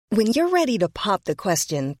When you're ready to pop the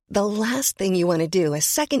question, the last thing you want to do is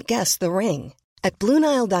second-guess the ring. At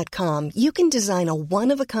BlueNile.com, you can design a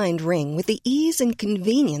one-of-a-kind ring with the ease and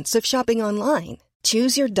convenience of shopping online.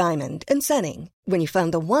 Choose your diamond and setting. When you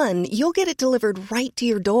find the one, you'll get it delivered right to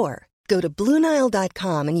your door. Go to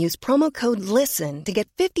BlueNile.com and use promo code LISTEN to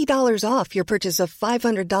get $50 off your purchase of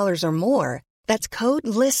 $500 or more. That's code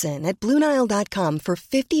LISTEN at BlueNile.com for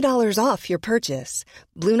 $50 off your purchase.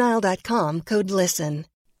 BlueNile.com, code LISTEN.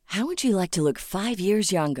 How would you like to look 5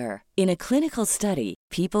 years younger? In a clinical study,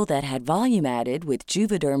 people that had volume added with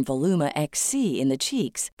Juvederm Voluma XC in the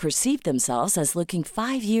cheeks perceived themselves as looking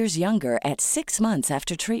 5 years younger at 6 months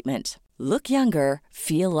after treatment. Look younger,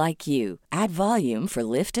 feel like you. Add volume for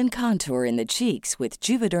lift and contour in the cheeks with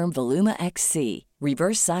Juvederm Voluma XC.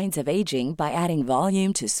 Reverse signs of aging by adding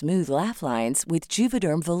volume to smooth laugh lines with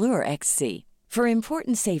Juvederm Volure XC. For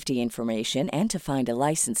important safety information and to find a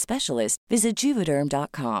licensed specialist, visit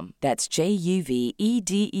Juvederm.com. That's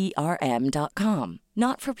JUVEDERM.com.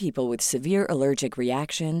 Not for people with severe allergic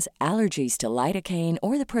reactions, allergies to lidocaine,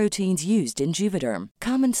 or the proteins used in Juvederm.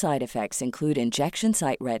 Common side effects include injection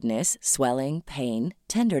site redness, swelling, pain,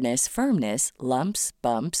 tenderness, firmness, lumps,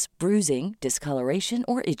 bumps, bruising, discoloration,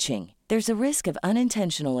 or itching. There's a risk of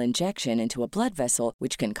unintentional injection into a blood vessel,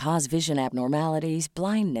 which can cause vision abnormalities,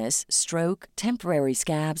 blindness, stroke, temporary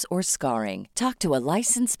scabs, or scarring. Talk to a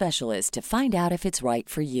licensed specialist to find out if it's right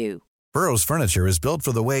for you. Burrow's furniture is built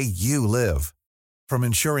for the way you live. From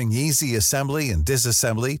ensuring easy assembly and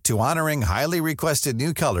disassembly to honoring highly requested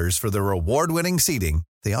new colors for their award-winning seating,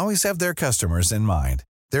 they always have their customers in mind.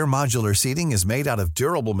 Their modular seating is made out of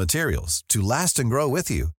durable materials to last and grow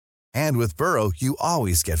with you. And with Burrow, you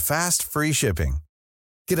always get fast, free shipping.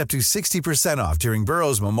 Get up to 60% off during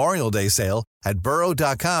Burrow's Memorial Day sale at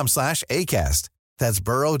burrow.com/ACAST. That's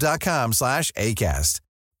burrow.com/ACAST.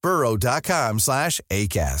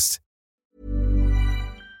 burrow.com/ACAST.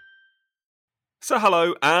 So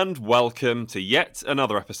hello and welcome to yet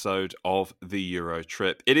another episode of the Euro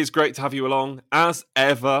Trip. It is great to have you along, as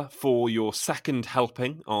ever, for your second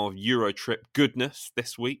helping of Euro Trip goodness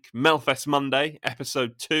this week. Melfest Monday,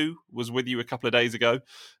 episode 2, was with you a couple of days ago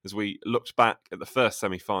as we looked back at the first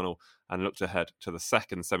semi-final and looked ahead to the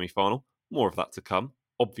second semi-final. More of that to come,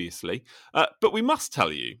 obviously. But we must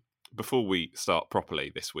tell you, before we start properly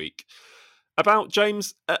this week, about,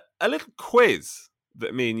 James, a little quiz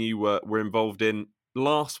that me and you were involved in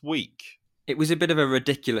last week. It was a bit of a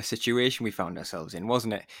ridiculous situation we found ourselves in,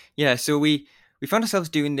 wasn't it? Yeah, so we found ourselves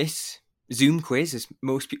doing this Zoom quiz, as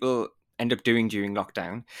most people end up doing during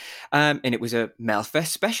lockdown, and it was a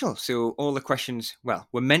Melfest special. So all the questions, well,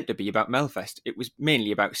 were meant to be about Melfest. It was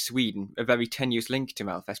mainly about Sweden, a very tenuous link to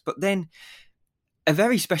Melfest. But then a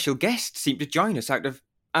very special guest seemed to join us out of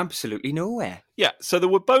absolutely nowhere. Yeah, so there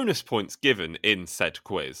were bonus points given in said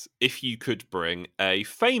quiz if you could bring a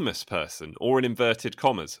famous person, or in inverted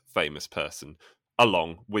commas, famous person,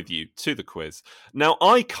 along with you to the quiz. Now,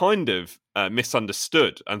 I kind of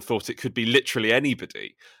misunderstood and thought it could be literally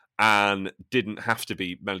anybody and didn't have to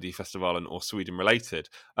be Melodifestivalen or Sweden related.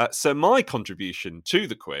 So my contribution to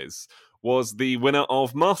the quiz was the winner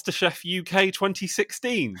of MasterChef UK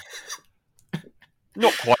 2016.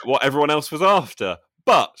 Not quite what everyone else was after.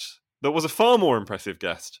 But there was a far more impressive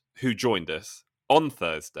guest who joined us on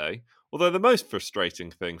Thursday, although the most frustrating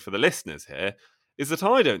thing for the listeners here is that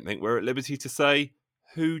I don't think we're at liberty to say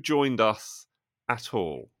who joined us at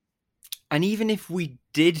all. And even if we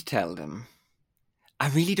did tell them, I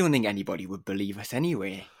really don't think anybody would believe us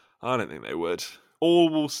anyway. I don't think they would. All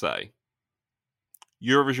we'll say,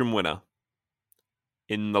 Eurovision winner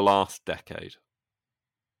in the last decade.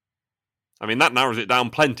 I mean, that narrows it down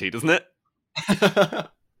plenty, doesn't it?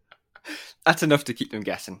 That's enough to keep them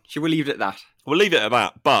guessing. Should we leave it at that? We'll leave it at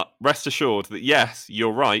that, but rest assured that yes,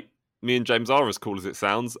 you're right. Me and James are as cool as it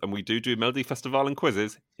sounds, and we do Melodifestivalen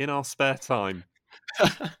quizzes in our spare time.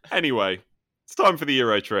 Anyway, it's time for the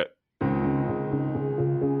Euro Trip.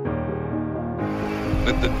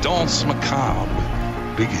 Let the danse macabre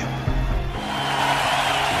begin.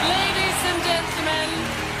 Ladies and gentlemen,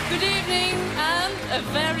 good evening and a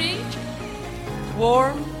very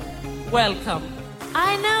warm welcome.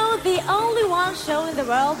 I know the only one show in the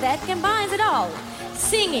world that combines it all.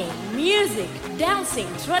 Singing, music, dancing,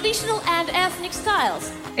 traditional and ethnic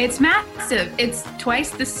styles. It's massive. It's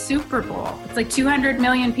twice the Super Bowl. It's like 200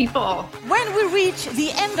 million people. When we reach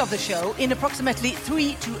the end of the show in approximately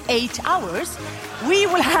 3 to 8 hours, we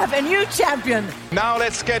will have a new champion. Now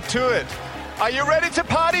let's get to it. Are you ready to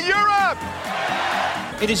party Europe?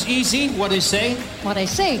 It is easy, what I say. What I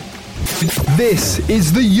say. This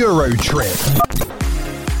is the Euro Trip.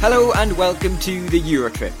 Hello and welcome to the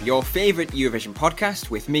Eurotrip, your favourite Eurovision podcast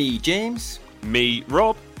with me, James. Me,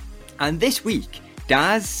 Rob. And this week,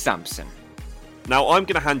 Daz Sampson. Now, I'm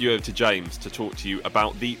going to hand you over to James to talk to you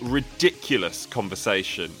about the ridiculous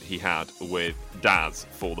conversation he had with Daz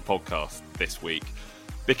for the podcast this week.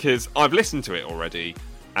 Because I've listened to it already,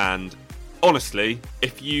 and honestly,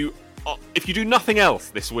 if you do nothing else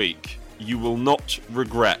this week, you will not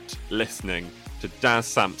regret listening to Daz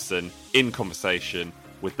Sampson in conversation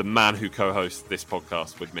with the man who co-hosts this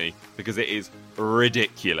podcast with me, because it is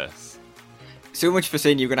ridiculous. So much for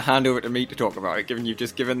saying you're going to hand over to me to talk about it, given you've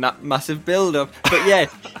just given that massive build-up. But yeah,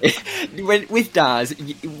 with Daz,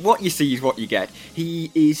 what you see is what you get.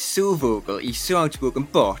 He is so vocal, he's so outspoken,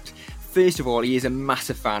 but first of all, he is a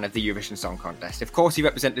massive fan of the Eurovision Song Contest. Of course, he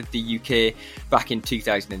represented the UK back in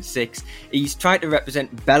 2006. He's tried to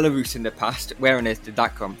represent Belarus in the past. Where on earth did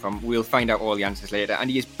that come from? We'll find out all the answers later. And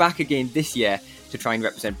he is back again this year to try and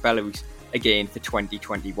represent Belarus again for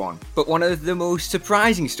 2021. But one of the most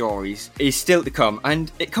surprising stories is still to come,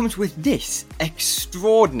 and it comes with this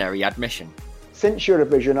extraordinary admission. Since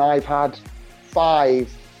Eurovision, I've had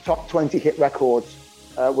 5 top 20 hit records,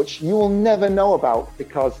 which you will never know about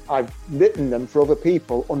because I've written them for other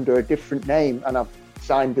people under a different name, and I've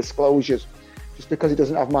signed disclosures. Just because it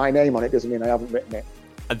doesn't have my name on it doesn't mean I haven't written it.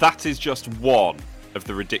 And that is just one of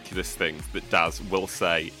the ridiculous things that Daz will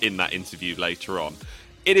say in that interview later on.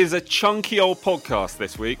 It is a chunky old podcast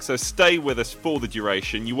this week, so stay with us for the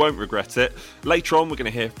duration. You won't regret it. Later on, we're going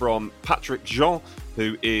to hear from Patrick Jean,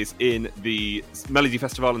 who is in the Melody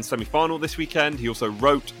Festival and semi-final this weekend. He also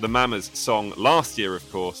wrote the Mamas song last year, of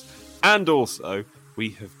course. And also,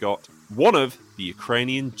 we have got one of the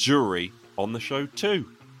Ukrainian jury on the show too.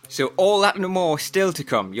 So all that and more still to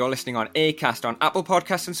come. You're listening on Acast, on Apple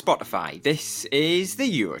Podcasts and Spotify. This is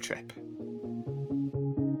the Eurotrip.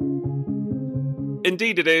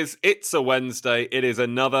 Indeed it is. It's a Wednesday. It is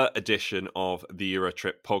another edition of the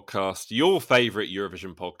Eurotrip podcast, your favourite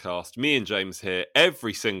Eurovision podcast. Me and James here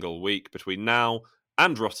every single week between now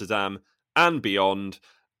and Rotterdam and beyond.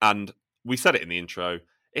 And we said it in the intro,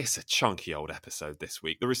 it's a chunky old episode this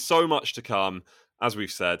week. There is so much to come, as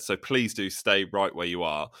we've said, so please do stay right where you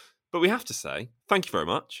are. But we have to say, thank you very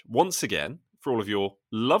much, once again, for all of your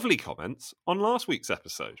lovely comments on last week's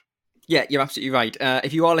episode. Yeah, you're absolutely right.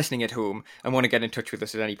 If you are listening at home and want to get in touch with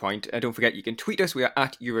us at any point, don't forget you can tweet us. We are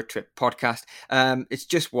at Eurotrip Podcast. It's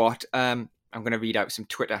just what... I'm going to read out some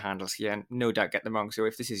Twitter handles here and no doubt get them wrong. So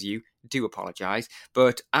if this is you, do apologise.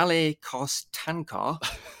 But Ale Kostankar,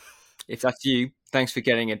 if that's you, thanks for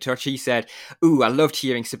getting in touch. He said, I loved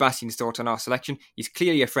hearing Sebastian's thoughts on our selection. He's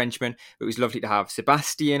clearly a Frenchman, but it was lovely to have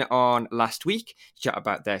Sebastian on last week to chat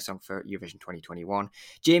about their song for Eurovision 2021.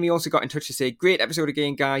 Jamie also got in touch to say, great episode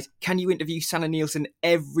again, guys. Can you interview Sanna Nielsen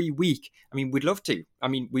every week? I mean, we'd love to. I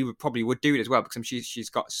mean, we would do it as well because she's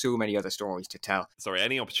got so many other stories to tell. Sorry,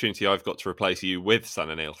 any opportunity I've got to replace you with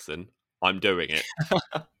Sanna Nielsen, I'm doing it.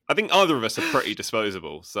 I think either of us are pretty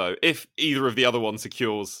disposable. So if either of the other one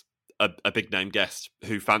secures a big name guest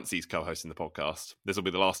who fancies co-hosting the podcast, this will be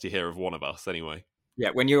the last you hear of one of us anyway. Yeah,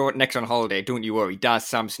 when you're next on holiday, don't you worry, Daz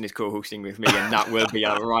Sampson is co-hosting with me and that will be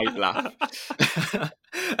a right laugh.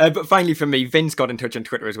 But finally from me, Vince got in touch on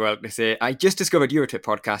Twitter as well to say, I just discovered Eurotrip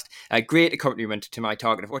podcast, a great accompaniment to my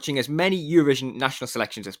target of watching as many Eurovision national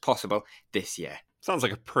selections as possible this year. Sounds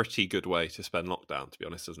like a pretty good way to spend lockdown, to be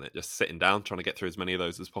honest, doesn't it? Just sitting down, trying to get through as many of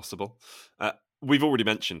those as possible. We've already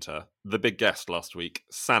mentioned her, the big guest last week,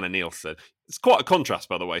 Sanna Nielsen. It's quite a contrast,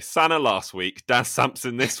 by the way. Sanna last week, Daz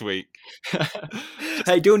Sampson this week.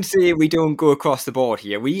 Hey, don't say we don't go across the board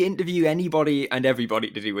here. We interview anybody and everybody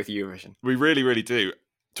to do with Eurovision. We really, really do.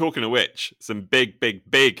 Talking of which, some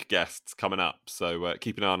big guests coming up. So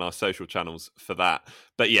keep an eye on our social channels for that.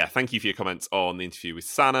 But yeah, thank you for your comments on the interview with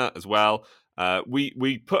Sanna as well.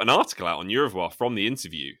 We put an article out on Eurovoix from the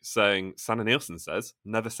interview saying Sanna Nielsen says,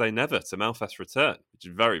 never say never to Melfest return, which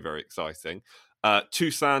is very, very exciting.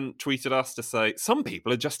 Tucson tweeted us to say, some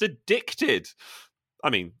people are just addicted. I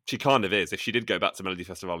mean, she kind of is. If she did go back to Melody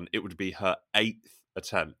Festival, it would be her 8th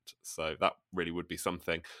attempt. So that really would be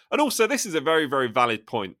something. And also, this is a very, very valid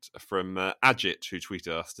point from Ajit, who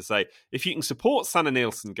tweeted us to say, if you can support Sanna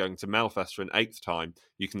Nielsen going to Melfest for an 8th time,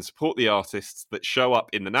 you can support the artists that show up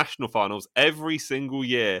in the national finals every single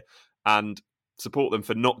year and support them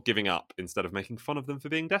for not giving up instead of making fun of them for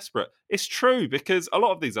being desperate. It's true, because a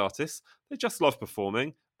lot of these artists, they just love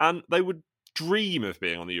performing and they would dream of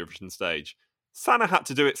being on the Eurovision stage. Sanna had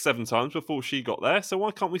to do it 7 times before she got there, so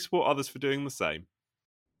why can't we support others for doing the same?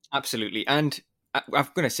 Absolutely. And I'm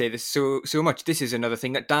going to say this so much. This is another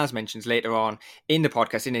thing that Daz mentions later on in the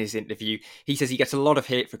podcast, in his interview. He says he gets a lot of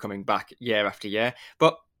hate for coming back year after year.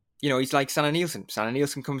 But You know, he's like Sanna Nielsen. Sanna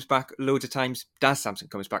Nielsen comes back loads of times. Daz Sampson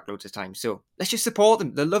comes back loads of times. So let's just support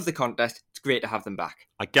them. They love the contest. It's great to have them back.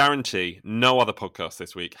 I guarantee no other podcast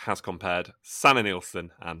this week has compared Sanna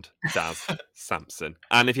Nielsen and Daz Sampson.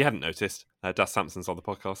 And if you hadn't noticed, Daz Sampson's on the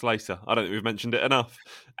podcast later. I don't think we've mentioned it enough.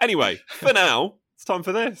 Anyway, for now, it's time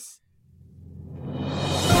for this.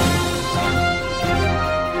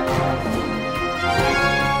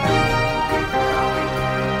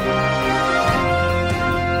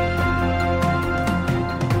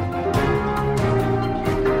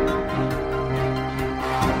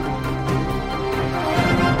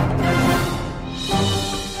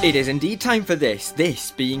 It is indeed time for this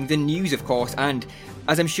being the news, of course, and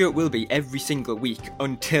as I'm sure it will be every single week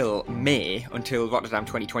until May, until Rotterdam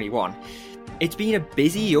 2021, it's been a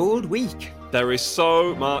busy old week. There is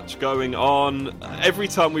so much going on. Every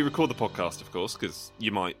time we record the podcast, of course, because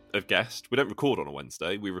you might have guessed, we don't record on a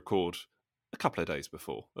Wednesday, we record a couple of days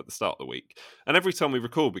before, at the start of the week. And every time we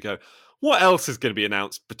record, we go, what else is going to be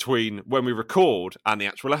announced between when we record and the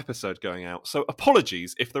actual episode going out? So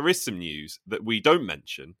apologies if there is some news that we don't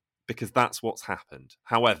mention, because that's what's happened.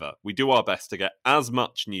 However, we do our best to get as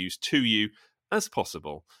much news to you as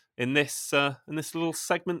possible in this little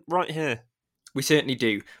segment right here. We certainly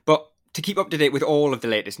do. But to keep up to date with all of the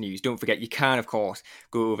latest news, don't forget you can, of course,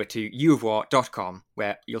 go over to youofwar.com,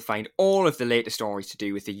 where you'll find all of the latest stories to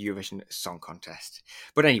do with the Eurovision Song Contest.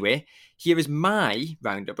 But anyway, here is my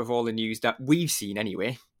roundup of all the news that we've seen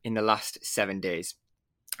anyway in the last 7 days.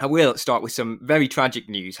 I will start with some very tragic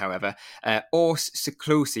news, however. Urs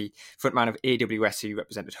Siklosi, frontman of AWS who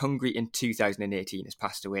represented Hungary in 2018, has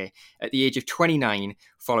passed away at the age of 29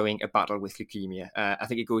 following a battle with leukemia. I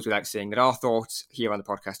think it goes without saying that our thoughts here on the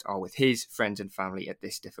podcast are with his friends and family at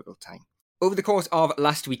this difficult time. Over the course of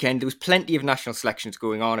last weekend, there was plenty of national selections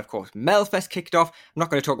going on. Of course, Melfest kicked off. I'm not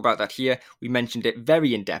going to talk about that here. We mentioned it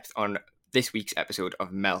very in depth on this week's episode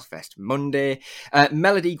of Melfest Monday.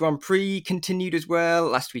 Melody Grand Prix continued as well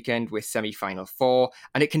last weekend with semi-final 4,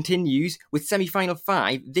 and it continues with semi-final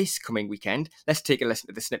 5 this coming weekend. Let's take a listen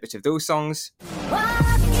to the snippet of those songs.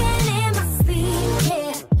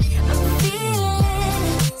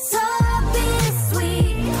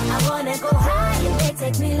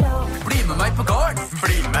 Bli med meg på garden.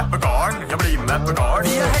 Bli med på garden. Ja, bli med på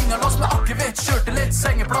garden. Vi er hengerlås med akevitt, kjørte litt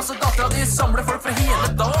sengeplass, og dattera di samler folk fra hele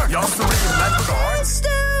dalen. Ja, så bli med på garden.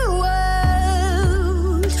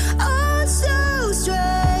 Oh, so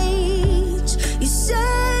strange. You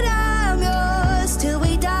said I'm yours till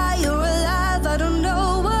we die. You're alive. I don't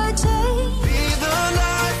know what changed. Be the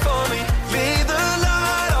light for me. Be the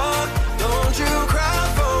light on. Don't you cry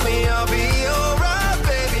for me. I'll be alright,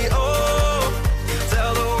 baby. Oh,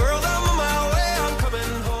 tell the world I'm on my way. I'm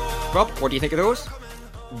coming home. Rob, what do you think of those?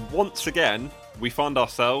 Once again, we find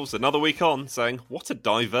ourselves another week on saying, what a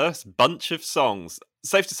diverse bunch of songs.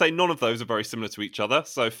 Safe to say none of those are very similar to each other,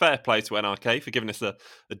 so fair play to NRK for giving us a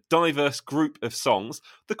diverse group of songs,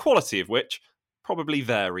 the quality of which probably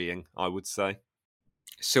varying, I would say.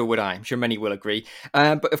 So would I. I'm sure many will agree.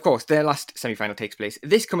 But of course, their last semi-final takes place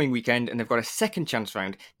this coming weekend, and they've got a second chance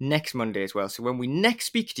round next Monday as well. So when we next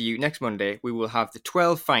speak to you next Monday, we will have the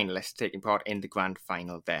 12 finalists taking part in the grand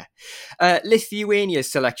final there.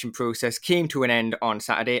 Lithuania's selection process came to an end on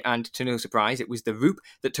Saturday, and to no surprise, it was the Roop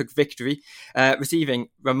that took victory, receiving,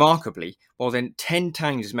 remarkably, more than 10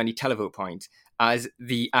 times as many televote points as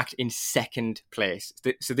the act in second place.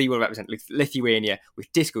 So they will represent Lithuania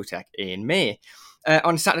with Discotheque in May.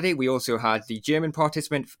 On Saturday, we also had the German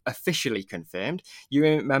participant officially confirmed. You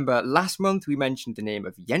remember last month we mentioned the name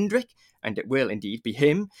of Jendrik, and it will indeed be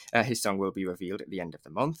him. His song will be revealed at the end of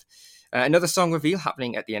the month. Another song reveal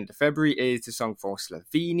happening at the end of February is the song for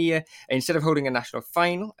Slovenia. Instead of holding a national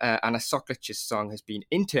final, Anna Soklic's song has been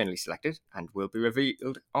internally selected and will be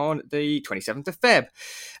revealed on the 27th of Feb.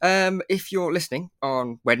 If you're listening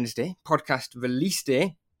on Wednesday, podcast release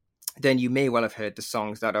day, then you may well have heard the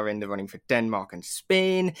songs that are in the running for Denmark and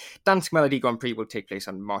Spain. Dansk Melody Grand Prix will take place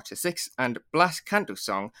on March the 6th, and Blas Kanto's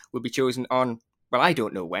song will be chosen on, well, I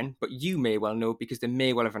don't know when, but you may well know because they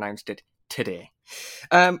may well have announced it today.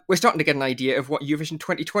 We're starting to get an idea of what Eurovision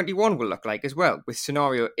 2021 will look like as well, with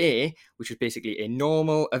Scenario A, which is basically a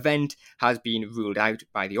normal event, has been ruled out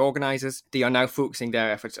by the organisers. They are now focusing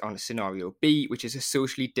their efforts on Scenario B, which is a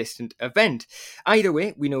socially distant event. Either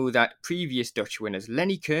way, we know that previous Dutch winners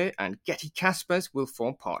Lenny Keur and Getty Caspers will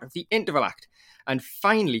form part of the interval act. And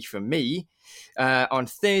finally, for me, on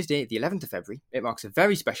Thursday, the 11th of February, it marks a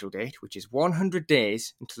very special date, which is 100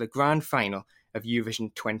 days until the grand final of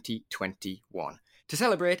Eurovision 2021. To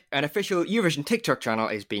celebrate, an official Eurovision TikTok channel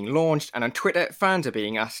is being launched, and on Twitter, fans are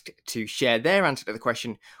being asked to share their answer to the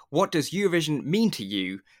question, what does Eurovision mean to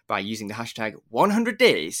you, by using the hashtag 100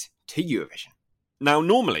 days to Eurovision. Now,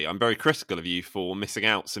 normally I'm very critical of you for missing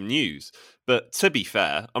out some news, but to be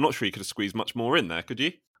fair, I'm not sure you could have squeezed much more in there, could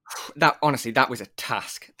you? That was a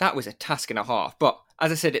task. That was a task and a half. But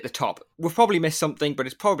as I said at the top, we've probably missed something, but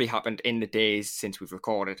it's probably happened in the days since we've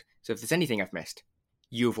recorded. So if there's anything I've missed,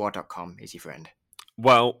 youofwar.com is your friend.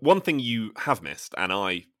 Well, one thing you have missed, and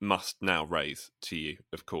I must now raise to you,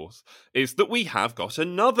 of course, is that we have got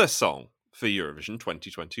another song for Eurovision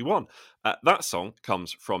 2021. That song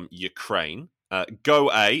comes from Ukraine. Go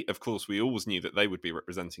A, of course, we always knew that they would be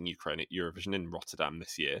representing Ukraine at Eurovision in Rotterdam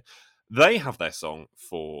this year. They have their song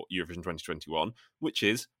for Eurovision 2021, which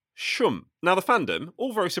is Shum. Now, the fandom,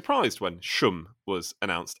 all very surprised when Shum was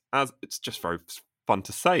announced, as it's just very fun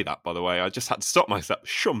to say that, by the way. I just had to stop myself.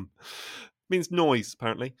 Shum means noise,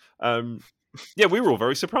 apparently. Yeah, we were all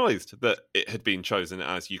very surprised that it had been chosen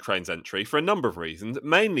as Ukraine's entry for a number of reasons.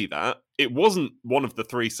 Mainly that it wasn't one of the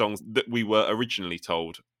three songs that we were originally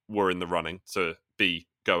told were in the running to be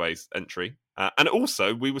Goe's entry. And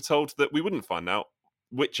also, we were told that we wouldn't find out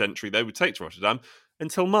which entry they would take to Rotterdam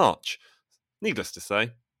until March. Needless to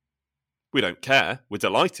say, we don't care. We're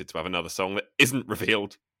delighted to have another song that isn't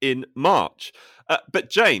revealed in March. But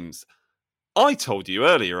James, I told you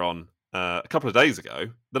earlier on, a couple of days ago,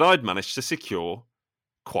 that I'd managed to secure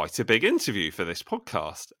quite a big interview for this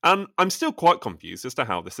podcast. And I'm still quite confused as to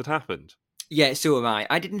how this had happened. Yeah, so am I.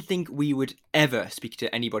 I didn't think we would ever speak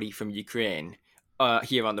to anybody from Ukraine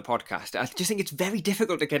here on the podcast. I just think it's very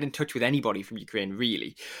difficult to get in touch with anybody from Ukraine,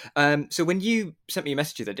 really. So when you sent me a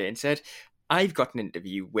message the other day and said, I've got an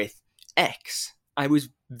interview with X, I was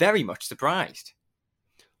very much surprised.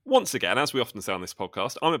 Once again, as we often say on this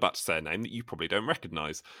podcast, I'm about to say a name that you probably don't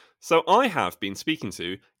recognise. So I have been speaking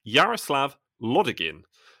to Yaroslav Lodygin.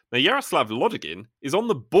 Now, Yaroslav Lodygin is on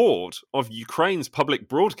the board of Ukraine's public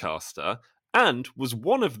broadcaster and was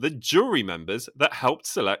one of the jury members that helped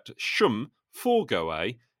select Shum for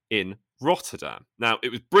Goe in Rotterdam. Now, it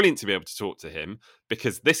was brilliant to be able to talk to him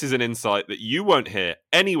because this is an insight that you won't hear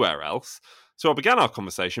anywhere else. So I began our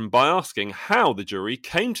conversation by asking how the jury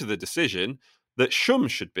came to the decision that Shum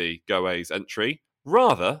should be Goe's entry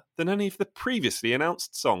rather than any of the previously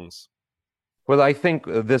announced songs. Well, I think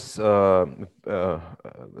this the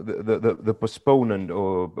postponement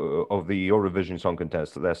of the Eurovision Song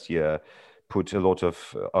Contest last year put a lot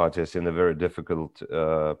of artists in a very difficult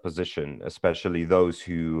position, especially those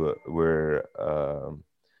who were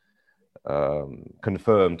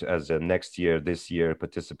confirmed as this year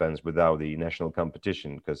participants without the national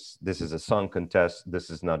competition, because this is a song contest, this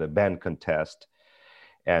is not a band contest.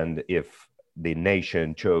 And if the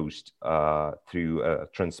nation chose through a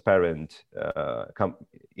transparent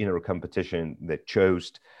inner competition that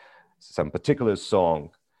chose some particular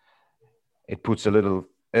song, it puts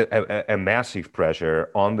a massive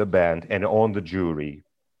pressure on the band and on the jury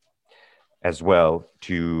as well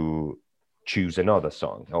to choose another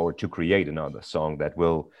song or to create another song that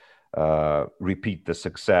will repeat the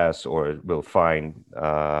success or will find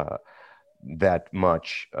that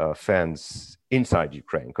much fans inside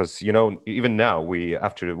Ukraine. Because, even now,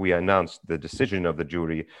 after we announced the decision of the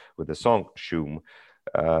jury with the song Shum,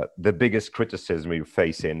 the biggest criticism we're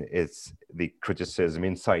facing is the criticism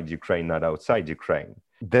inside Ukraine, not outside Ukraine.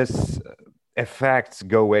 This affects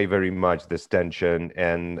Goe very much, this tension,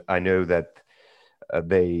 and I know that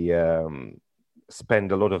they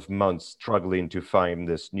spend a lot of months struggling to find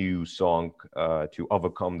this new song to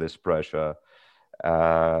overcome this pressure.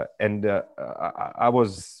 I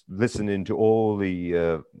was listening to all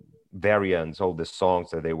the variants, all the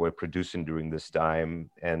songs that they were producing during this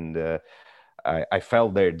time, and I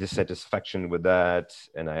felt their dissatisfaction with that,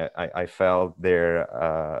 and I felt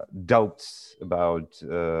their doubts about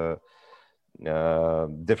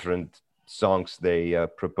different songs they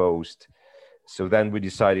proposed. So then we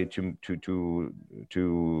decided to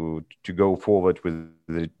go forward with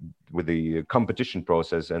the competition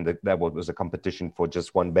process, and that was a competition for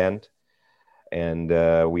just one band. And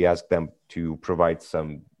we asked them to provide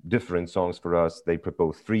some different songs for us. They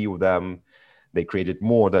proposed 3 of them. They created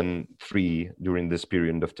more than 3 during this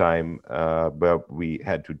period of time, but we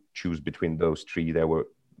had to choose between those 3. They were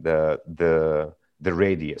the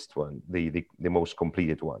readiest one, the most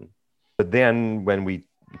completed one. But then when we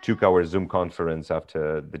took our Zoom conference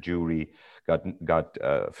after the jury got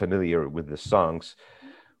familiar with the songs,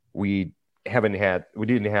 we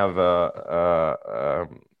didn't have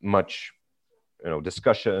much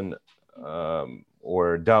discussion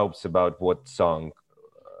or doubts about what song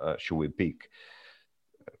should we pick.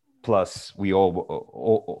 plus we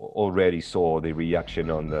already saw the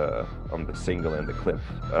reaction on the single and the clip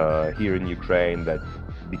here in Ukraine that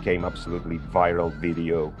became absolutely viral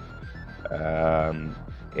video.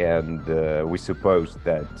 And we supposed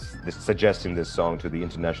that suggesting this song to the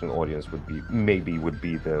international audience would be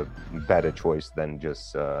the better choice than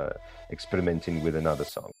just experimenting with another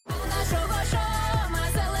song.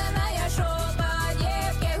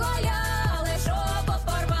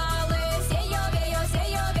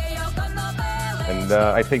 And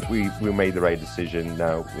I think we made the right decision.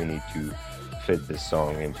 Now we need to fit this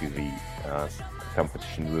song into the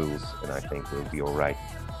competition rules, and I think we'll be all right.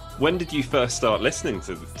 When did you first start listening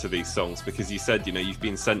to these songs? Because you said, you've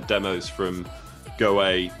been sent demos from Go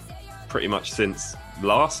Away pretty much since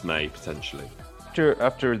last May, potentially.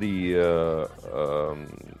 After the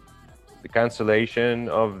cancellation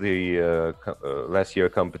of the last year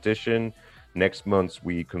competition, next month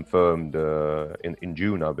we confirmed, in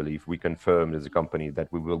June, I believe, we confirmed as a company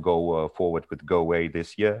that we will go forward with Go Away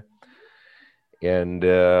this year. And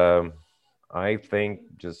I think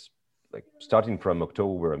just like starting from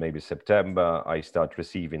October, maybe September, I start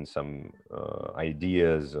receiving some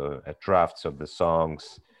ideas, drafts of the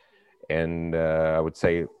songs. And I would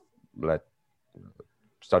say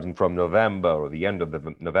starting from November or the end of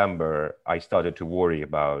November, I started to worry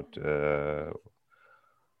about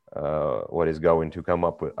what is going to come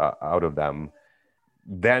up with, out of them.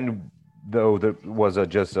 Then, though, there was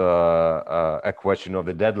just a question of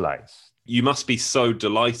the deadlines. You must be so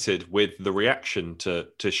delighted with the reaction to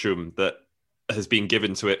Shum that has been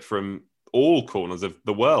given to it from all corners of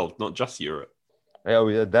the world, not just Europe.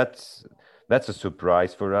 Yeah, that's a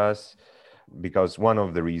surprise for us, because one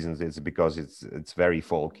of the reasons is because it's very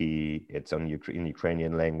folky. It's in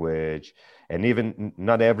Ukrainian language, and even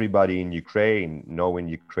not everybody in Ukraine knowing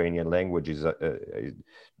Ukrainian language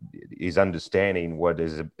is understanding what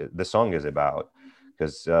the song is about.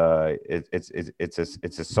 Because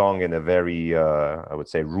it's a song in a very I would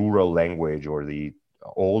say rural language, or the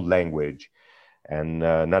old language, and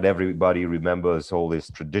not everybody remembers all these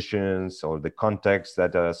traditions or the context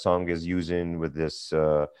that a song is using with this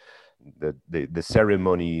the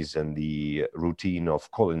ceremonies and the routine of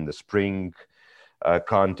calling the spring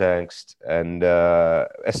context, and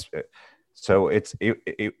so it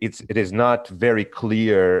is not very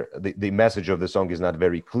clear. The message of the song is not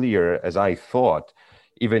very clear, as I thought,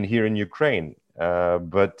 even here in Ukraine.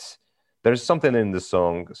 But there's something in the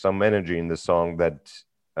song, some energy in the song that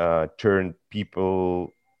turned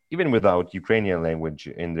people, even without Ukrainian language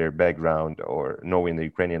in their background or knowing the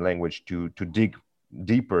Ukrainian language, to dig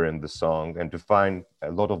deeper in the song and to find a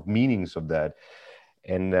lot of meanings of that.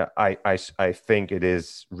 And I think it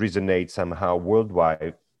resonates somehow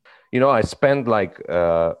worldwide. I spend like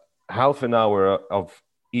half an hour of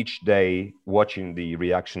each day watching the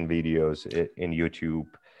reaction videos in YouTube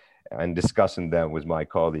and discussing them with my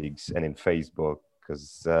colleagues and in Facebook,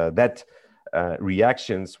 because that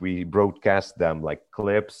reactions, we broadcast them like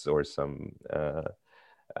clips or some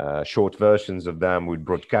short versions of them. We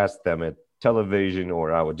broadcast them at television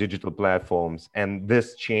or our digital platforms, and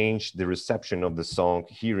this changed the reception of the song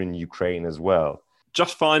here in Ukraine as well.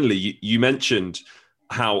 Just finally, you mentioned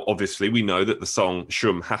how obviously we know that the song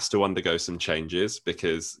Shum has to undergo some changes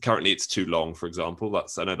because currently it's too long, for example.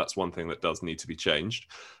 I know that's one thing that does need to be changed.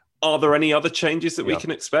 Are there any other changes that we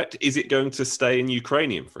can expect? Is it going to stay in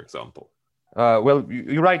Ukrainian, for example? Well,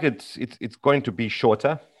 you're right. It's going to be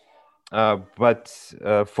shorter. But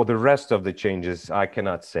for the rest of the changes, I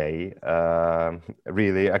cannot say.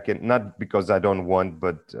 Really, I can, not because I don't want,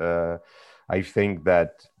 but I think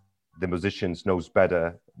that the musicians knows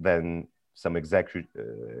better than some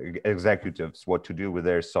executives what to do with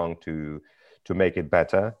their song to make it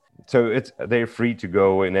better. So they're free to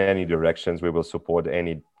go in any directions. We will support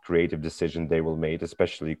any creative decision they will make,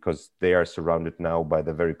 especially because they are surrounded now by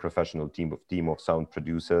the very professional team of sound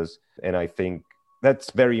producers. And I think that's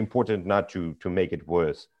very important, not to make it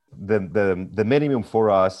worse. The minimum for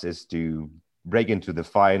us is to break into the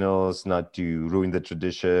finals, not to ruin the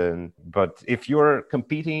tradition. But if you're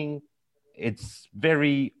competing, it's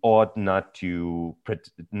very odd not to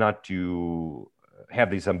have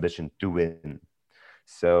this ambition to win.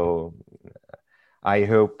 So I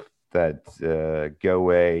hope that Go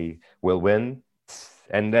Away will win,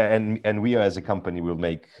 and we as a company will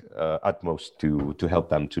make utmost to help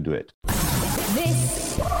them to do it.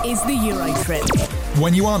 This is the Eurotrip.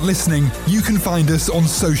 When you aren't listening, you can find us on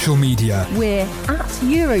social media. We're at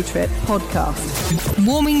Eurotrip Podcast,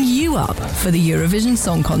 warming you up for the Eurovision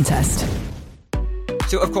Song Contest.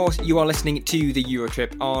 So, of course, you are listening to the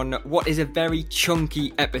Eurotrip on what is a very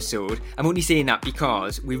chunky episode. I'm only saying that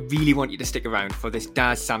because we really want you to stick around for this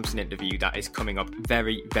Daz Sampson interview that is coming up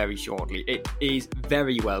very, very shortly. It is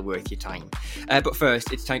very well worth your time. But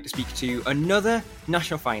first, it's time to speak to another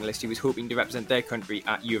national finalist who is hoping to represent their country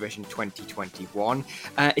at Eurovision 2021.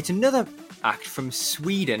 It's another act from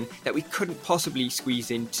Sweden that we couldn't possibly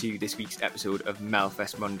squeeze into this week's episode of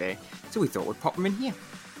Melfest Monday, so we thought we'd pop them in here.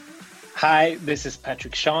 Hi, this is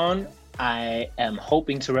Patrick Sean. I am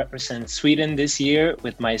hoping to represent Sweden this year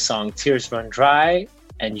with my song Tears Run Dry,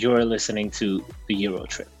 and you're listening to the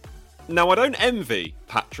Eurotrip. Now, I don't envy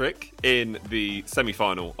Patrick in the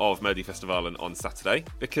semi-final of Melodifestivalen on Saturday,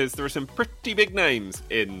 because there are some pretty big names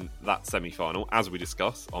in that semi-final, as we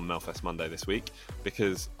discuss on Melfest Monday this week,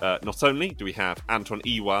 because not only do we have Anton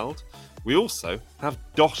Ewald, we also have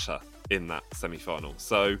Dotter in that semi-final.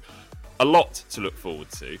 So, a lot to look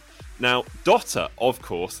forward to. Now, Dotter, of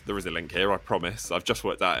course, there is a link here, I promise. I've just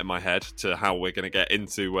worked out in my head to how we're going to get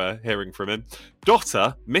into hearing from him.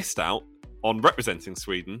 Dotter missed out on representing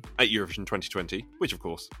Sweden at Eurovision 2020, which of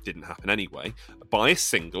course didn't happen anyway, by a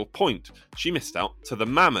single point. She missed out to the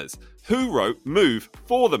Mamas. Who wrote Move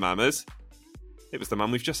for the Mamas? It was the man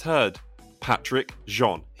we've just heard, Patrick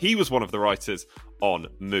Jean. He was one of the writers on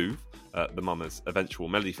Move, the Mamas' eventual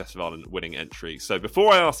Melodifestivalen winning entry. So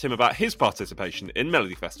before I asked him about his participation in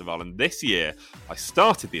Melodifestivalen this year, I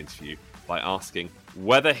started the interview by asking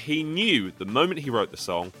whether he knew the moment he wrote the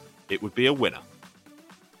song it would be a winner.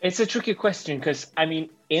 It's a tricky question because, I mean,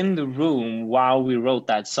 in the room while we wrote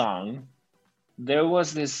that song, there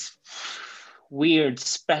was this weird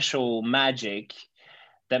special magic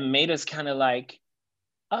that made us kind of like,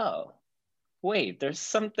 oh, wait, there's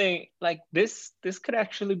something like this could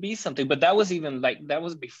actually be something. But that was even like, that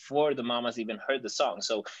was before the Mamas even heard the song.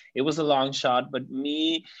 So it was a long shot, but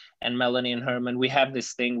me and Melanie and Herman, we have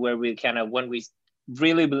this thing where we kind of, when we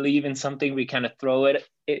really believe in something, we kind of throw it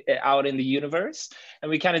out in the universe,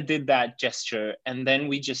 and we kind of did that gesture, and then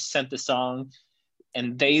we just sent the song,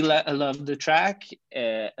 and they loved the track,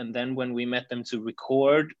 and then when we met them to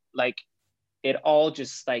record, like it all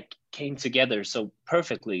just like came together so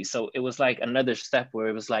perfectly. So it was like another step where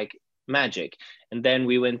it was like magic, and then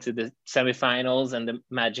we went to the semifinals and the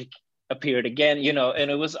magic appeared again, you know,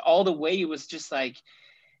 and it was all the way, it was just like,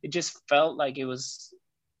 it just felt like it was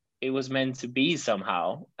meant to be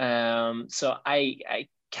somehow. So I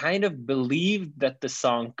kind of believed that the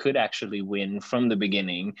song could actually win from the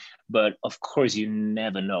beginning, but of course you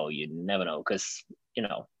never know because, you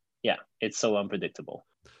know, yeah, it's so unpredictable.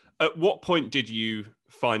 At what point did you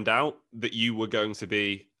find out that you were going to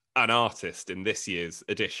be an artist in this year's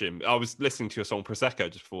edition? I was listening to your song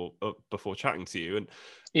Prosecco just before chatting to you, and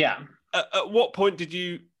yeah, at what point did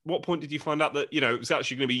you find out that, you know, it was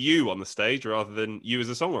actually going to be you on the stage rather than you as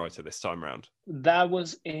a songwriter this time around? That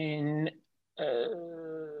was in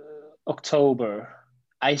October.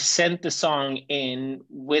 I sent the song in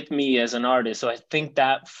with me as an artist. So I think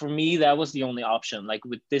that for me, that was the only option. Like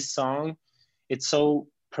with this song, it's so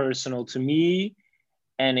personal to me,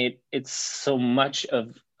 and it's so much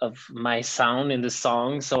of my sound in the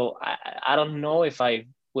song. So I don't know if I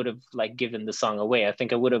would have like given the song away. I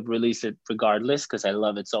think I would have released it regardless because I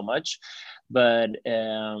love it so much. But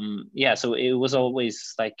yeah, so it was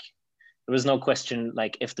always like, there was no question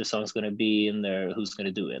like if the song's going to be in there, who's going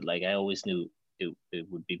to do it. Like I always knew it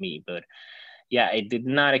would be me. But yeah, I did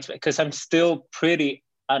not expect, because I'm still pretty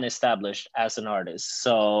unestablished as an artist.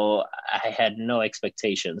 So I had no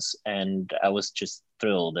expectations, and I was just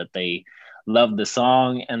thrilled that they loved the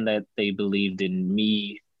song and that they believed in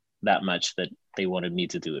me that much that they wanted me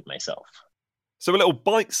to do it myself. So a little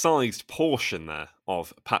bite-sized portion there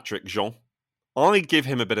of Patrick Jean. I give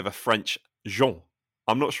him a bit of a French Jean.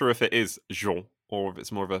 I'm not sure if it is Jean or if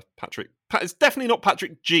it's more of a Patrick. It's definitely not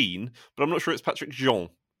Patrick Jean, but I'm not sure it's Patrick Jean.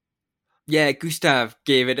 Yeah, Gustav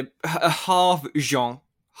gave it a half Jean,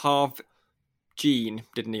 half Jean,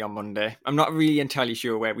 didn't he, on Monday? I'm not really entirely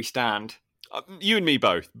sure where we stand. You and me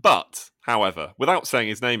both. But, however, without saying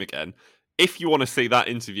his name again, if you want to see that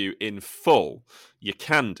interview in full, you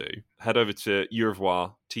can do. Head over to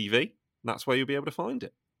Eurovoix TV. That's where you'll be able to find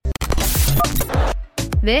it.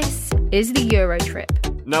 This is the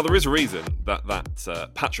Eurotrip. Now, there is a reason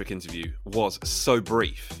that Patrick interview was so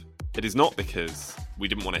brief. It is not because we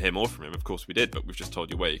didn't want to hear more from him. Of course we did, but we've just told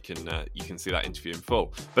you where you can see that interview in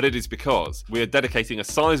full. But it is because we are dedicating a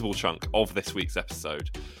sizable chunk of this week's episode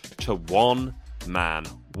to one man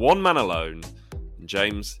alone. And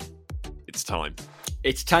James, it's time.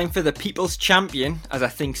 It's time for the People's Champion, as I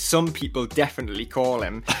think some people definitely call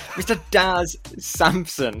him, Mr. Daz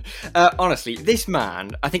Sampson. Honestly, this man,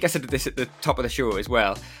 I think I said this at the top of the show as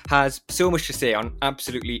well, has so much to say on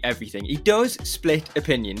absolutely everything. He does split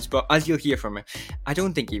opinions, but as you'll hear from him, I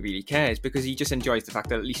don't think he really cares, because he just enjoys the fact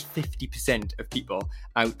that at least 50% of people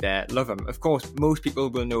out there love him. Of course, most people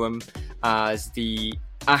will know him as the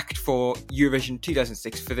act for Eurovision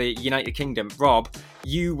 2006 for the United Kingdom. Rob,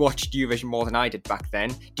 you watched Eurovision more than I did back then.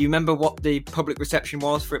 Do you remember what the public reception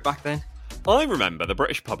was for it back then? I remember the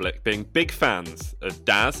British public being big fans of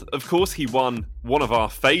Daz. Of course, he won one of our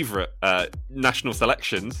favourite national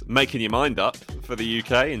selections, Making Your Mind Up, for the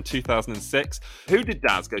UK in 2006. Who did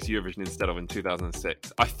Daz go to Eurovision instead of in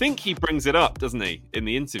 2006? I think he brings it up, doesn't he, in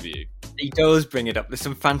the interview? He does bring it up. There's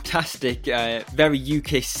some fantastic, very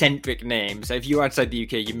UK-centric names. If you're outside the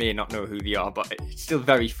UK, you may not know who they are, but it's still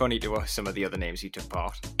very funny to us, some of the other names who took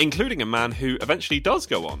part. Including a man who eventually does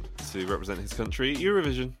go on to represent his country at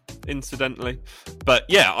Eurovision, incidentally. But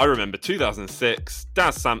yeah, I remember 2006,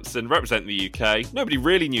 Daz Sampson representing the UK. Nobody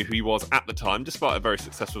really knew who he was at the time, despite a very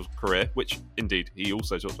successful career, which indeed he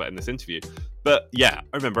also talks about in this interview. But yeah,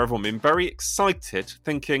 I remember everyone being very excited,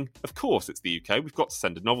 thinking, of course it's the UK, we've got to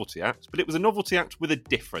send a novelty act. But it was a novelty act with a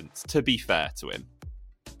difference, to be fair to him.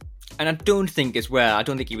 And I don't think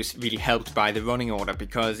he was really helped by the running order,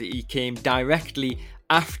 because he came directly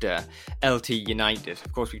after LT United.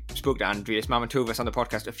 Of course, we spoke to Andreas Mamontovas on the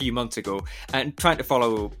podcast a few months ago, and trying to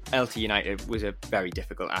follow LT United was a very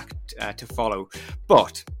difficult act to follow.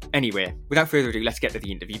 But anyway, without further ado, let's get to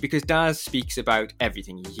the interview, because Daz speaks about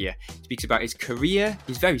everything you hear. He speaks about his career,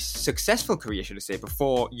 his very successful career, should I say,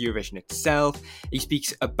 before Eurovision itself. He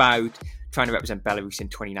speaks about trying to represent Belarus in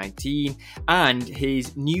 2019, and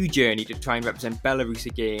his new journey to try and represent Belarus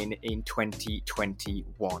again in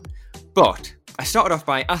 2021. But I started off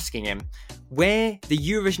by asking him where the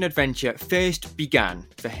Eurovision adventure first began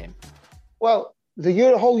for him. Well,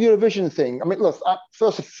 the whole Eurovision thing, I mean, look,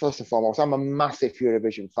 first and foremost, I'm a massive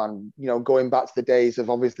Eurovision fan, you know, going back to the days of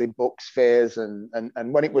obviously books, fairs, and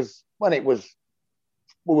when it was,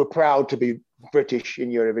 we were proud to be British in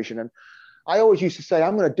Eurovision. And I always used to say,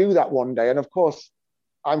 I'm going to do that one day. And of course,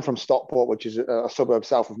 I'm from Stockport, which is a suburb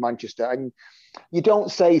south of Manchester. And you don't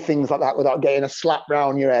say things like that without getting a slap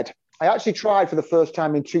round your head. I actually tried for the first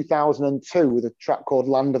time in 2002 with a track called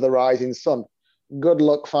Land of the Rising Sun. Good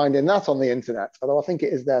luck finding that on the internet, although I think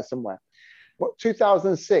it is there somewhere. But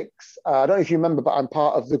 2006, I don't know if you remember, but I'm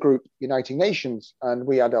part of the group Uniting Nations. And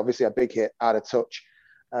we had obviously a big hit, Out of Touch,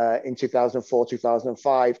 in 2004,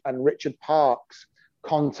 2005. And Richard Parks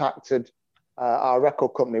contacted our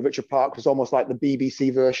record company. Richard Parks was almost like the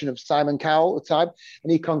BBC version of Simon Cowell at the time.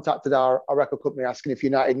 And he contacted our record company asking if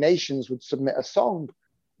United Nations would submit a song.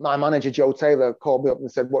 My manager, Joe Taylor, called me up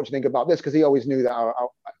and said, what do you think about this? Because he always knew that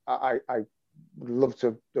I would love to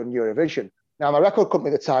have done Eurovision. Now, my record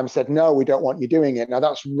company at the time said, no, we don't want you doing it. Now,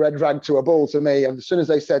 that's red rag to a bull to me. And as soon as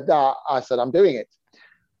they said that, I said, I'm doing it.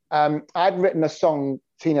 I'd written a song,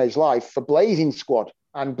 Teenage Life, for Blazing Squad.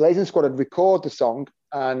 And Blazing Squad had recorded the song.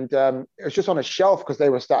 And it was just on a shelf because they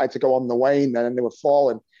were starting to go on the wane then and they were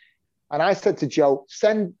falling. And I said to Joe,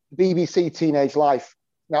 send BBC Teenage Life.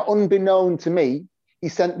 Now, unbeknown to me, he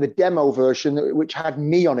sent the demo version, which had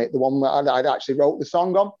me on it, the one that I'd actually wrote the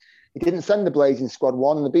song on. He didn't send the Blazing Squad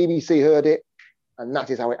one, and the BBC heard it, and that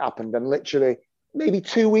is how it happened. And literally, maybe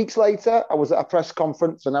 2 weeks later, I was at a press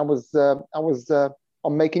conference, and I was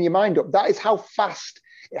on Making Your Mind Up. That is how fast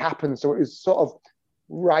it happened. So it was sort of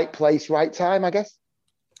right place, right time, I guess.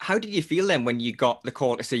 How did you feel then when you got the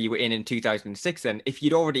call to say you were in 2006 then, if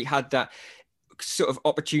you'd already had that sort of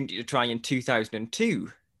opportunity to try in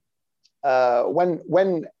 2002?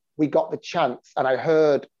 When we got the chance and I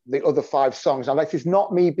heard the other 5 songs, now this is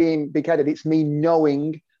not me being big-headed, it's me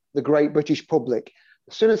knowing the great British public.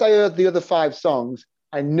 As soon as I heard the other 5 songs,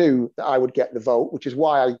 I knew that I would get the vote, which is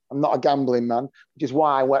why I'm not a gambling man, which is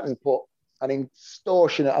why I went and put an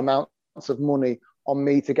extortionate amount of money on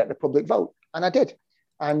me to get the public vote. And I did.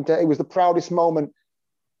 And it was the proudest moment.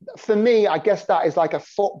 For me, I guess that is like a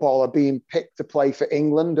footballer being picked to play for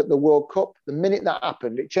England at the World Cup. The minute that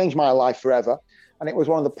happened, it changed my life forever. And it was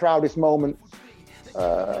one of the proudest moments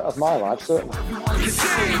of my life, certainly.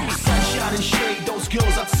 Sunshine and shade, those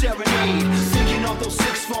girls I'd serenade. Thinking of those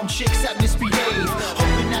 6-form chicks that misbehave.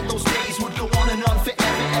 Hoping that those days would go on and on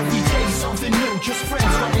forever. Every day something new, just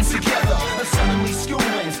friends running together. And suddenly school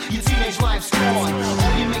ends, your teenage life's gone.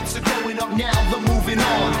 All your mates are growing up now, they're moving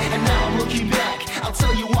on. And now I'm looking back, I'll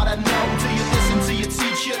tell you what I know. Do you listen to your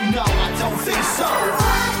teacher? No, I don't think so.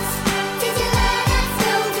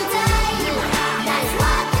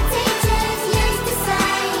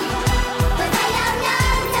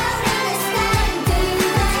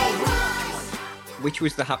 which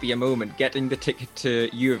was the happier moment, getting the ticket to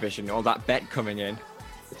Eurovision or that bet coming in?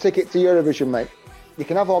 The ticket to Eurovision, mate. You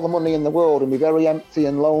can have all the money in the world and be very empty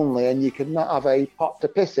and lonely, and you can not have a pot to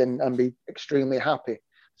piss in and be extremely happy.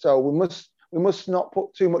 So we must not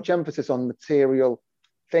put too much emphasis on material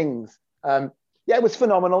things. Yeah, it was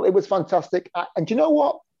phenomenal. It was fantastic. And do you know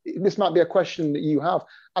what? This might be a question that you have.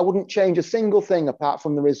 I wouldn't change a single thing apart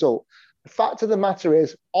from the result. The fact of the matter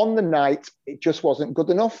is, on the night, it just wasn't good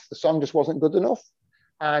enough. The song just wasn't good enough.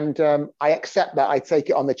 And I accept that. I take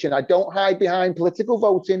it on the chin. I don't hide behind political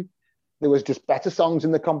voting. There was just better songs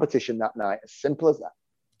in the competition that night. As simple as that.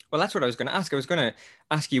 Well, that's what I was going to ask. I was going to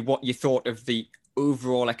ask you what you thought of the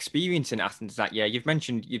overall experience in Athens that year. You've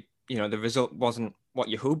mentioned you know the result wasn't what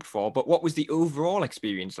you hoped for, but what was the overall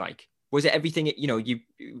experience like? Was it everything?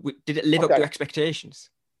 Did it live up to expectations?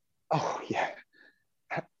 Oh yeah.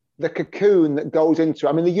 The cocoon that goes into it.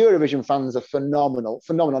 I mean, the Eurovision fans are phenomenal.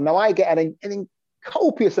 Now I get an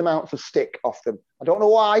copious amounts of stick off them. I don't know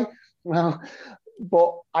why. Well,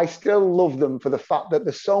 but I still love them for the fact that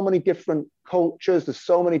there's so many different cultures, there's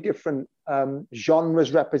so many different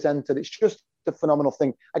genres represented. It's just a phenomenal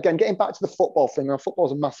thing. Again, getting back to the football thing,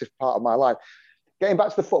 football's a massive part of my life. Getting back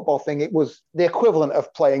to the football thing, it was the equivalent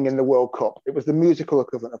of playing in the World Cup. It was the musical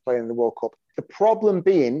equivalent of playing in the World Cup. The problem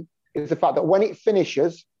being is the fact that when it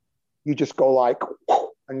finishes, you just go like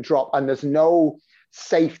and drop, and there's no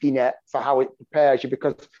safety net for how it prepares you,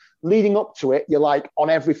 because leading up to it, you're like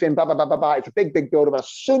on everything, blah, blah, blah, blah, blah. It's a big, big build-up. As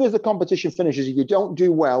soon as the competition finishes, if you don't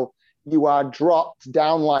do well, you are dropped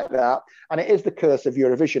down like that. And it is the curse of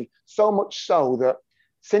Eurovision. So much so that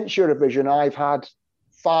since Eurovision, I've had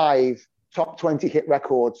 5 top 20 hit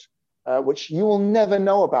records, which you will never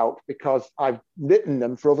know about because I've written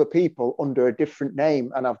them for other people under a different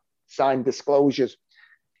name and I've signed disclosures.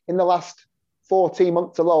 In the last 14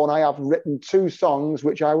 months alone, I have written 2 songs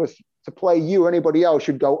which I was to play you or anybody else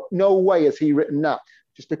should go, no way has he written that.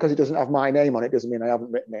 Just because it doesn't have my name on it doesn't mean I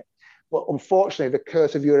haven't written it. But unfortunately, the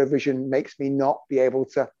curse of Eurovision makes me not be able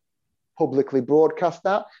to publicly broadcast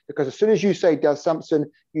that, because as soon as you say Des Sampson,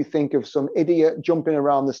 you think of some idiot jumping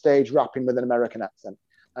around the stage rapping with an American accent.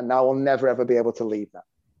 And I will never, ever be able to leave that.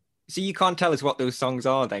 So you can't tell us what those songs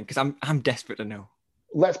are then, because I'm desperate to know.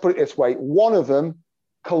 Let's put it this way. One of them,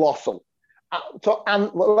 colossal.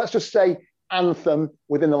 And let's just say anthem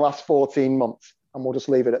within the last 14 months, and we'll just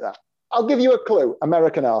leave it at that. I'll give you a clue.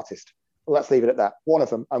 American artist. Let's leave it at that. One of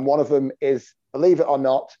them. And one of them is, believe it or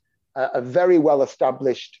not, a very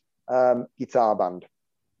well-established guitar band.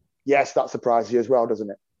 Yes, that surprises you as well, doesn't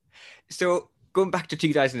it? So going back to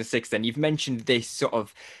 2006 then, you've mentioned this sort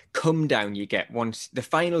of come down you get once the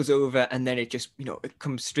final's over, and then it just, it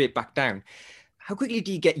comes straight back down. How quickly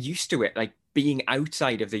do you get used to it, like being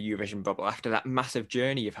outside of the Eurovision bubble after that massive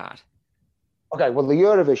journey you've had? Okay, well, the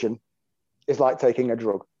Eurovision is like taking a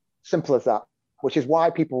drug. Simple as that. Which is why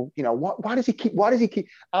people, why does he keep?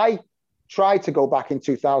 I tried to go back in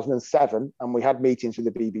 2007 and we had meetings with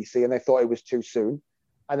the BBC and they thought it was too soon.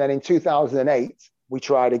 And then in 2008, we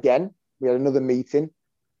tried again. We had another meeting.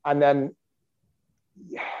 And then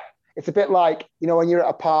it's a bit like, when you're at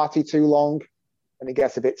a party too long and it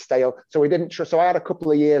gets a bit stale. So we didn't, so I had a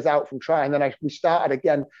couple of years out from trying. Then we started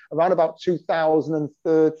again around about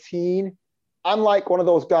 2013. I'm like one of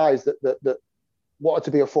those guys that wanted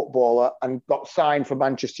to be a footballer and got signed for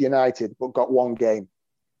Manchester United, but got one game.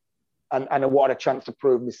 And I wanted a chance to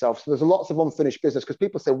prove myself. So there's lots of unfinished business, because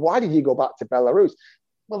people say, why did you go back to Belarus?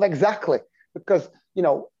 Well, exactly. Because,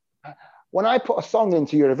 when I put a song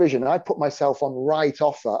into Eurovision, I put myself on right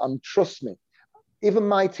offer. And trust me, even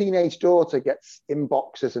my teenage daughter gets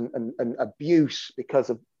inboxes and abuse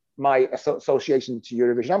because of my association to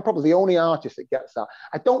Eurovision. I'm probably the only artist that gets that.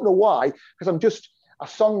 I don't know why, because I'm just a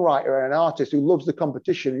songwriter and an artist who loves the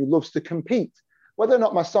competition, who loves to compete. Whether or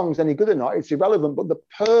not my song's any good or not, it's irrelevant, but the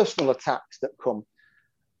personal attacks that come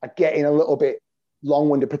are getting a little bit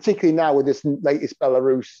long-winded, particularly now with this latest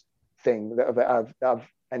Belarus thing that I've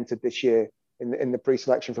entered this year in the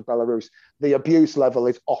pre-selection for Belarus. The abuse level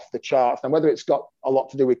is off the charts. And whether it's got a lot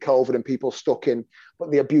to do with COVID and people stuck in,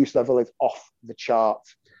 but the abuse level is off the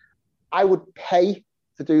charts. I would pay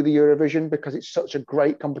to do the Eurovision because it's such a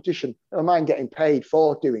great competition. I don't mind getting paid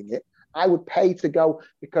for doing it. I would pay to go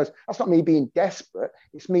because that's not me being desperate.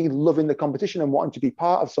 It's me loving the competition and wanting to be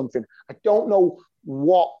part of something. I don't know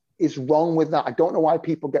what is wrong with that. I don't know why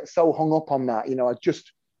people get so hung up on that.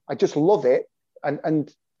 I just love it.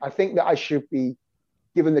 And I think that I should be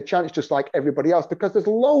given the chance just like everybody else, because there's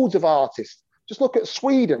loads of artists. Just look at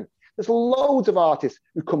Sweden. There's loads of artists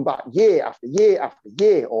who come back year after year after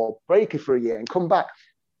year, or break it for a year and come back.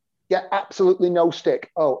 get absolutely no stick.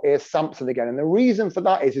 Oh, here's Sampson again. And the reason for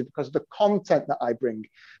that is because of the content that I bring.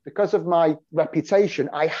 Because of my reputation,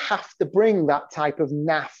 I have to bring that type of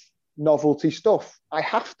naff novelty stuff. I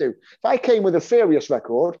have to. If I came with a serious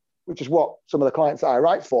record, which is what some of the clients that I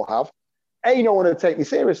write for have, no one would take me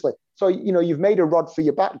seriously. So, you've made a rod for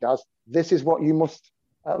your back, Daz. This is what you must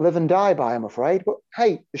live and die by, I'm afraid. But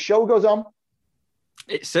hey, the show goes on.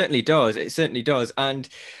 It certainly does. It certainly does. And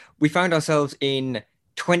we found ourselves in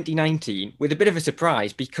 2019 with a bit of a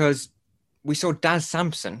surprise because we saw Daz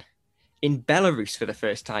Sampson in Belarus for the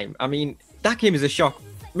first time. I mean, that came as a shock,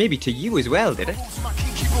 maybe to you as well, did it?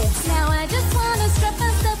 Now I just wanna strap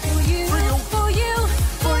myself for you, for you,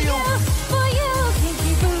 for you, for you,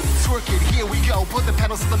 kinky boots. Twerk it, here we go. Put the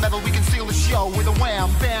pedals to the metal, we can seal the show with a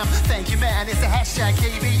wham, bam. Thank you, man. It's the hashtag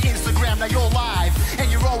KB Instagram. Now you're live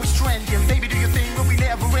and you're always trending. Baby, do your thing, but we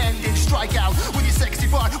never ending. Strike out with your sexy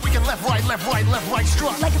butt. We can left, right, left, right, left, right,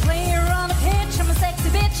 struck. Like a player on a pitch, I'm a sexy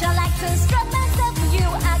bitch. I like to strap myself for you.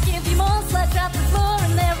 I give you more slugs off the floor,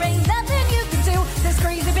 and there ain't nothing you can do. This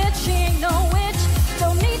crazy bitch, she ain't no witch.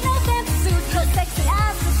 Don't need no fancy suit, cause sexy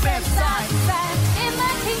eyes can stand side to side in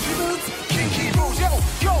my kinky boots. Kinky boots, yo,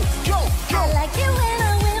 yo, yo, yo. I like it when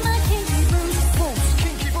I wear my kinky boots. Boots,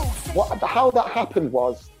 kinky boots. How that happened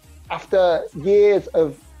was, after years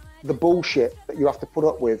of the bullshit that you have to put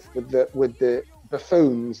up with the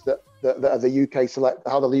buffoons that are the UK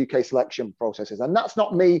how the UK selection process is, and that's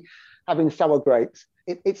not me having sour grapes.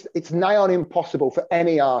 It's nigh on impossible for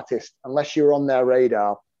any artist, unless you're on their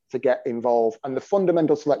radar, to get involved. And the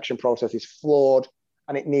fundamental selection process is flawed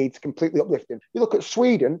and it needs completely uplifting. You look at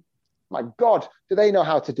Sweden, my God, do they know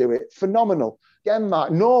how to do it? Phenomenal.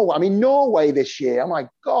 Denmark, Norway this year, oh my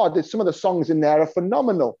God, there's some of the songs in there are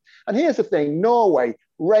phenomenal. And here's the thing, Norway,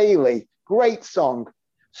 Rayleigh, great song.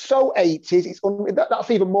 So 80s,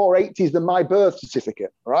 that's even more 80s than my birth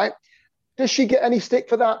certificate, right? Does she get any stick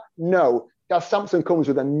for that? No. Daz Sampson comes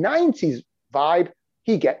with a 90s vibe,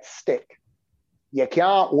 he gets stick. You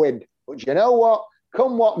can't win. But you know what?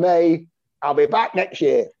 Come what may, I'll be back next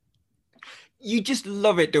year. You just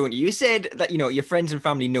love it, don't you? You said that, your friends and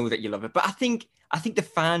family know that you love it, but I think the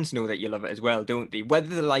fans know that you love it as well, don't they?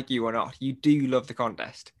 Whether they like you or not, you do love the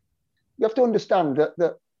contest. You have to understand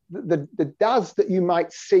that the Daz that you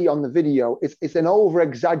might see on the video is an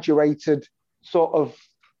over-exaggerated sort of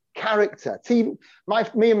character.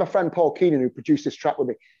 Me and my friend Paul Keenan, who produced this track with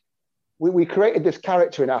me, we created this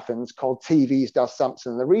character in Athens called TV's Daz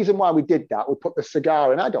Sampson. And the reason why we did that, we put the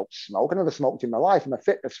cigar in. I don't smoke. I never smoked in my life. I'm a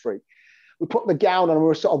fitness freak. We put the gown on and we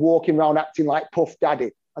were sort of walking around acting like Puff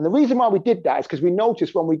Daddy. And the reason why we did that is because we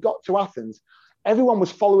noticed when we got to Athens, everyone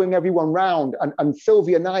was following everyone round, and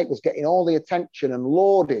Sylvia Knight was getting all the attention and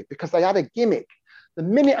lauded because they had a gimmick. The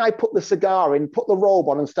minute I put the cigar in, put the robe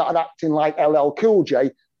on and started acting like LL Cool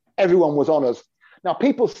J, everyone was on us. Now,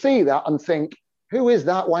 people see that and think, who is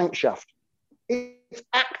that wankshaft? It's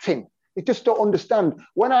acting. They just don't understand.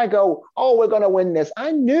 When I go, oh, we're going to win this,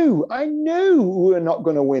 I knew we were not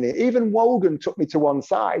going to win it. Even Wogan took me to one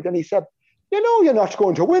side and he said, you're not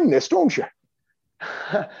going to win this, don't you?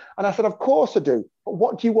 And I said, of course I do. But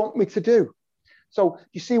what do you want me to do? So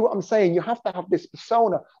you see what I'm saying? You have to have this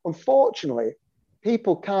persona. Unfortunately,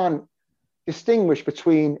 people can't distinguish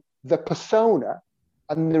between the persona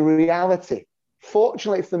and the reality.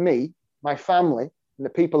 Fortunately for me, my family and the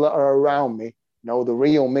people that are around me know the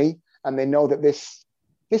real me, and they know that this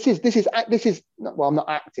is well, I'm not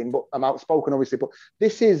acting, but I'm outspoken, obviously, but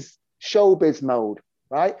this is showbiz mode,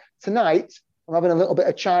 right? Tonight, I'm having a little bit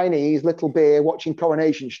of Chinese, little beer, watching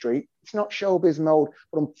Coronation Street. It's not showbiz mode,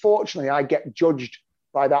 but unfortunately, I get judged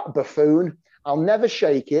by that buffoon. I'll never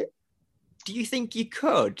shake it. Do you think you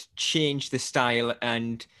could change the style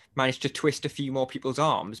and manage to twist a few more people's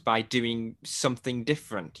arms by doing something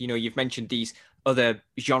different? You've mentioned these other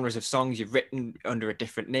genres of songs you've written under a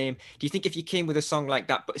different name. Do you think if you came with a song like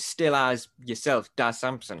that, but still as yourself, Daz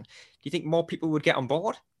Sampson, do you think more people would get on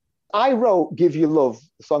board? I wrote Give You Love,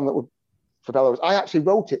 the song that would for Belarus. I actually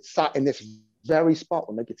wrote it sat in this very spot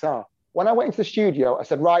with my guitar. When I went into the studio, I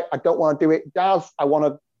said, right, I don't want to do it. Daz, I want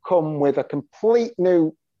to come with a complete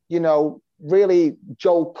new, really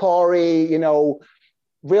Joel Corey,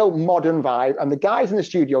 real modern vibe. And the guys in the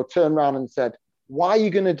studio turned around and said, why are you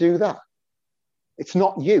going to do that? It's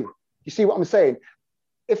not you. You see what I'm saying?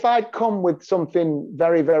 If I'd come with something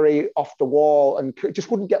very, very off the wall and just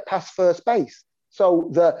wouldn't get past first base. So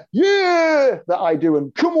the yeah that I do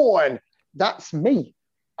and come on, that's me.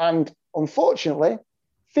 And unfortunately,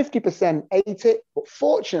 50% hate it, but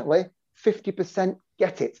fortunately, 50%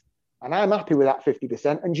 get it. And I'm happy with that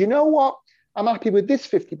 50%. And you know what? I'm happy with this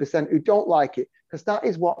 50% who don't like it, because that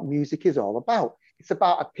is what music is all about. It's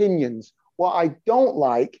about opinions. What I don't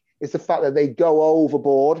like is the fact that they go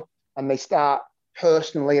overboard and they start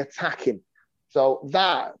personally attacking. So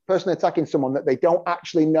that personally attacking someone that they don't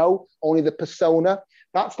actually know, only the persona,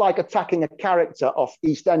 that's like attacking a character off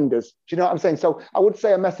EastEnders. Do you know what I'm saying? So I would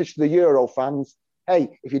say a message to the Euro fans,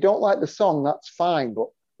 hey, if you don't like the song, that's fine, but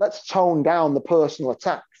let's tone down the personal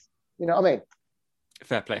attacks. You know what I mean?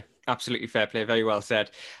 Fair play. Absolutely fair play. Very well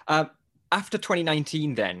said. After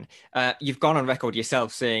 2019 then, you've gone on record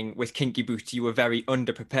yourself saying with Kinky Boots you were very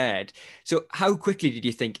underprepared. So how quickly did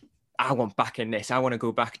you think, I want back in this, I want to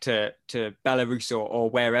go back to Belarus or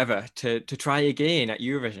wherever to try again at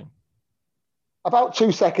Eurovision? About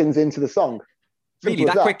 2 seconds into the song. Really,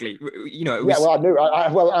 that quickly? You know, it was... Yeah,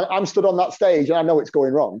 well, I knew. I'm stood on that stage and I know it's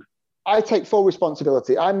going wrong. I take full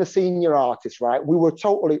responsibility. I'm the senior artist, right?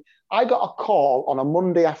 I got a call on a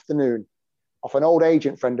Monday afternoon off an old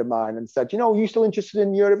agent friend of mine and said, are you still interested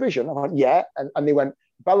in Eurovision? I went, yeah. And they went,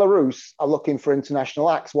 Belarus are looking for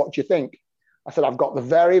international acts. What do you think? I said, I've got the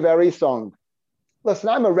very, very song. Listen,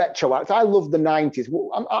 I'm a retro act. I love the 90s.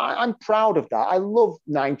 I'm proud of that. I love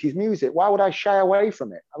 90s music. Why would I shy away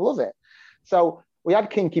from it? I love it. So we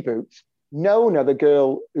had Kinky Boots. Nona, the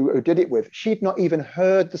girl who did it with, she'd not even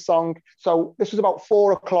heard the song. So this was about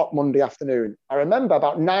 4 o'clock Monday afternoon. I remember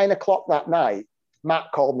about 9 o'clock that night,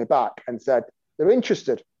 Matt called me back and said, they're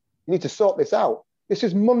interested. You need to sort this out. This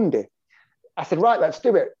is Monday. I said, right, let's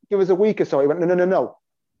do it. Give us a week or so. He went, no.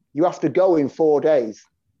 You have to go in 4 days.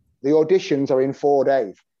 The auditions are in 4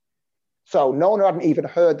 days. So Nona hadn't even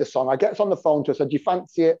heard the song. I gets on the phone to her, said, do you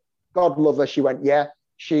fancy it? God love her. She went, yeah.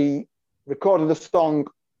 She recorded the song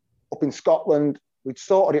up in Scotland. We'd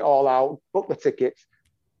sorted it all out, booked the tickets.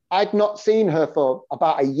 I'd not seen her for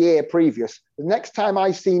about a year previous. The next time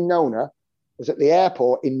I seen Nona was at the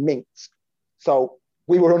airport in Minsk. So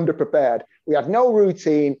we were underprepared. We had no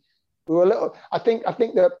routine. We were a little, I think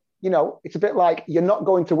that, it's a bit like you're not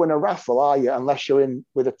going to win a raffle, are you, unless you're in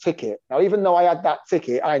with a ticket. Now, even though I had that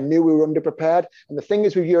ticket, I knew we were underprepared. And the thing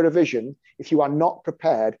is with Eurovision, if you are not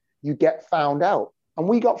prepared, you get found out. And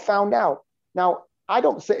we got found out. Now, I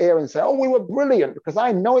don't sit here and say, we were brilliant, because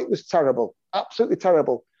I know it was terrible, absolutely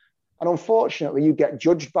terrible. And unfortunately, you get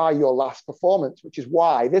judged by your last performance, which is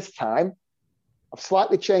why this time I've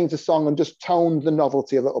slightly changed the song and just toned the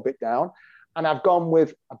novelty a little bit down. And I've gone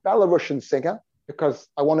with a Belarusian singer because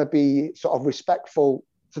I want to be sort of respectful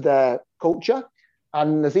to their culture.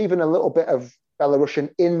 And there's even a little bit of Belarusian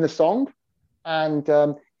in the song. And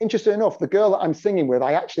interesting enough, the girl that I'm singing with,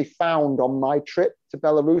 I actually found on my trip to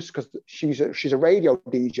Belarus because she's a radio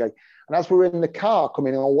DJ. And as we were in the car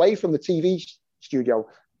coming away from the TV studio,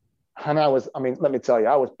 and let me tell you,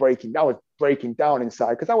 I was breaking down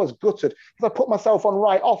inside because I was gutted because I put myself on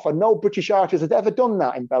right offer. No British artist had ever done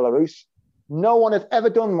that in Belarus. No one had ever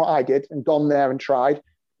done what I did and gone there and tried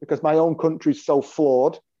because my own country is so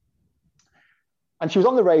flawed. And she was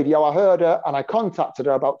on the radio. I heard her and I contacted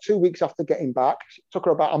her about 2 weeks after getting back. It took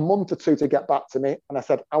her about a month or two to get back to me. And I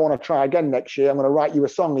said, I want to try again next year. I'm going to write you a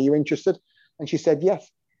song. Are you interested? And she said, yes.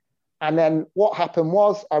 And then what happened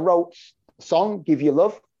was I wrote a song, Give You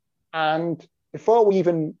Love. And before we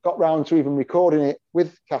even got round to even recording it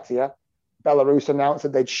with Katia, Belarus announced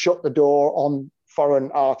that they'd shut the door on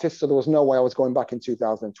foreign artists. So there was no way I was going back in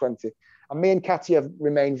 2020. And me and Katia have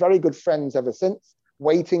remained very good friends ever since,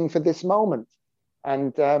 waiting for this moment.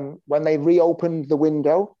 And when they reopened the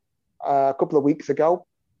window a couple of weeks ago,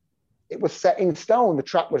 it was set in stone. The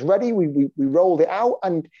track was ready. We rolled it out.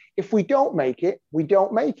 And if we don't make it, we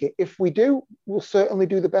don't make it. If we do, we'll certainly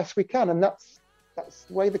do the best we can. And that's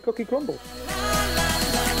the way the cookie crumbles.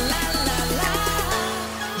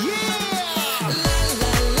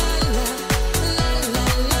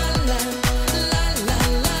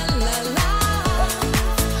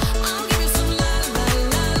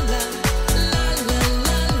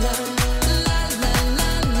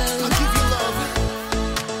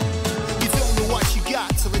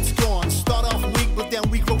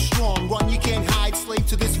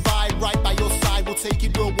 Take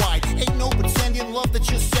it worldwide. Ain't no pretending love that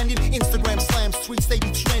you're sending. Instagram slams, tweets, they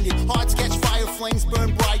be trending. Hearts catch fire, flames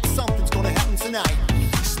burn bright. Something's gonna happen tonight.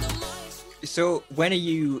 So when are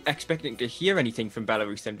you expecting to hear anything from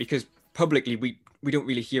Belarus then? Because publicly we don't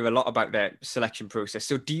really hear a lot about their selection process.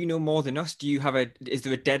 So do you know more than us? Is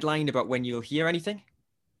there a deadline about when you'll hear anything?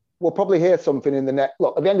 We'll probably hear something in the next...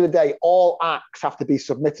 Look, at the end of the day, all acts have to be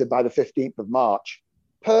submitted by the 15th of March.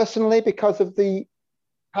 Personally, because of the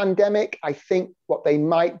pandemic, I think what they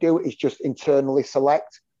might do is just internally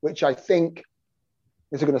select, which I think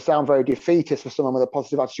this is going to sound very defeatist for someone with a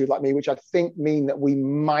positive attitude like me, which I think mean that we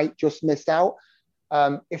might just miss out.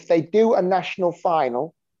 If they do a national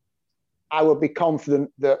final I would be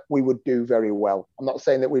confident that we would do very well. I'm not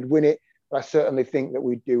saying that we'd win it, but I certainly think that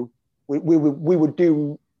we'd do. We would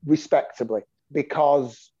do respectably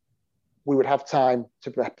because we would have time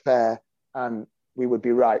to prepare and we would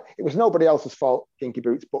be right. It was nobody else's fault, Kinky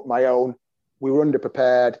Boots, but my own. We were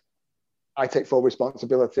underprepared. I take full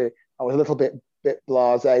responsibility. I was a little bit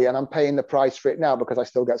blasé, and I'm paying the price for it now because I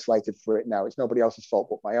still get slated for it now. It's nobody else's fault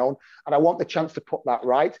but my own. And I want the chance to put that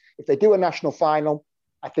right. If they do a national final,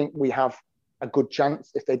 I think we have a good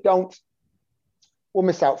chance. If they don't, we'll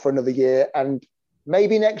miss out for another year. And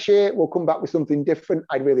maybe next year we'll come back with something different.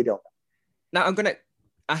 I really don't know. Now, I'm going to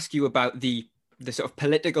ask you about the sort of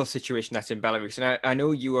political situation that's in Belarus. And I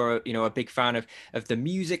know you are, a big fan of the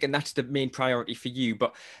music, and that's the main priority for you.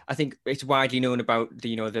 But I think it's widely known about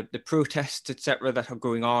the protests, etc., that are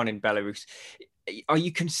going on in Belarus. Are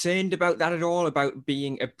you concerned about that at all? About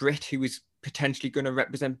being a Brit who is potentially going to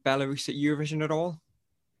represent Belarus at Eurovision at all?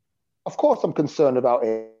 Of course, I'm concerned about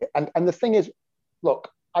it. And the thing is, look,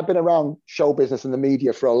 I've been around show business and the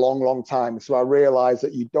media for a long, long time. So I realize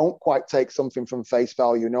that you don't quite take something from face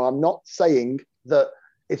value. No, I'm not saying that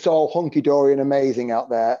it's all hunky-dory and amazing out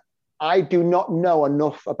there. I do not know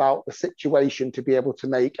enough about the situation to be able to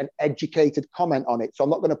make an educated comment on it. So I'm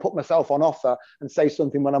not going to put myself on offer and say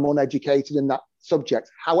something when I'm uneducated in that subject.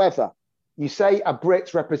 However, you say a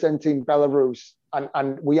Brit representing Belarus,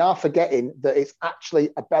 and we are forgetting that it's actually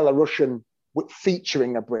a Belarusian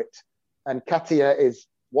featuring a Brit. And Katia is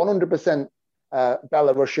 100%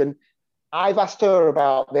 Belarusian. I've asked her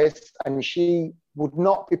about this, and she would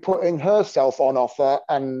not be putting herself on offer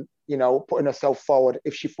and, putting herself forward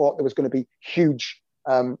if she thought there was going to be huge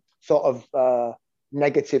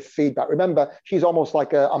negative feedback. Remember, she's almost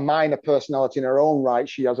like a minor personality in her own right.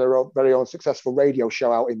 She has her very own successful radio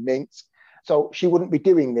show out in Minsk. So she wouldn't be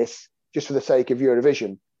doing this just for the sake of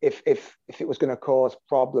Eurovision if it was going to cause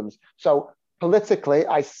problems. So politically,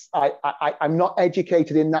 I'm not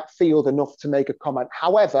educated in that field enough to make a comment.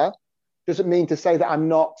 However, doesn't mean to say that I'm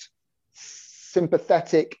not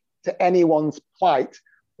sympathetic to anyone's plight,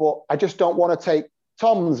 but I just don't want to take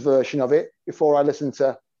Tom's version of it before I listen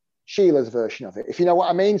to Sheila's version of it, if you know what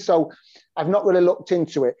I mean. So I've not really looked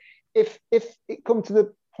into it. If it come to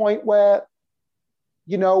the point where,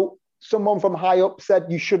 someone from high up said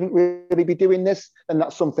you shouldn't really be doing this, then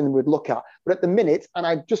that's something we'd look at. But at the minute, and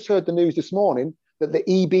I just heard the news this morning, that the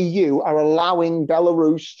EBU are allowing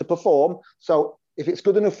Belarus to perform. So if it's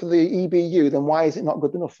good enough for the EBU, then why is it not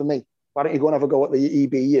good enough for me? Why don't you go and have a go at the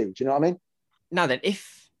EBU? Do you know what I mean? Now then,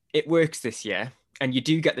 if it works this year and you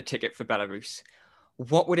do get the ticket for Belarus,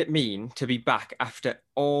 what would it mean to be back after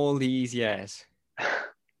all these years?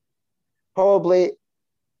 Probably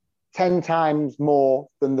 10 times more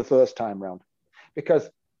than the first time round. Because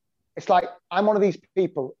it's like, I'm one of these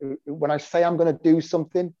people who, when I say I'm going to do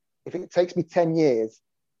something, if it takes me 10 years,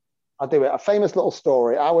 I'll do it. A famous little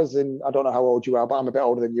story. I don't know how old you are, but I'm a bit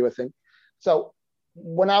older than you, I think. So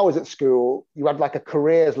when I was at school, you had like a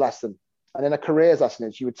careers lesson. And in a careers lesson,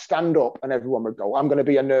 you would stand up and everyone would go, I'm going to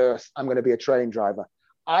be a nurse. I'm going to be a train driver.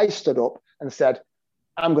 I stood up and said,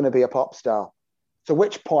 I'm going to be a pop star. To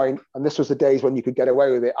which point, and this was the days when you could get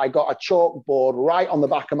away with it, I got a chalkboard right on the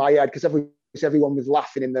back of my head because everyone was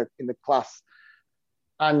laughing in the class.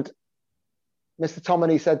 And Mr.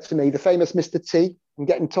 Tomini said to me, the famous Mr. T, I'm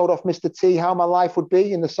getting told off Mr. T how my life would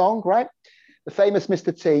be in the song, right? The famous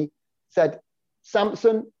Mr. T said,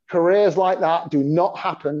 Sampson, careers like that do not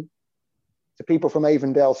happen to people from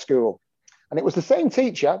Avondale School. And it was the same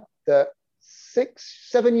teacher that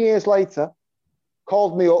 6-7 years later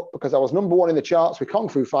called me up because I was number one in the charts with Kung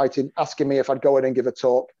Fu fighting, asking me if I'd go in and give a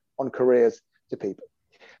talk on careers to people.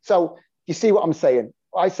 So you see what I'm saying?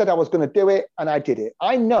 I said I was going to do it and I did it.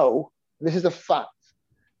 I know, this is a fact,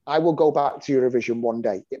 I will go back to Eurovision one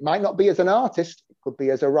day. It might not be as an artist, it could be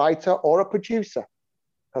as a writer or a producer,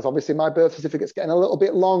 because obviously my birth certificate's getting a little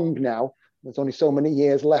bit long now. There's only so many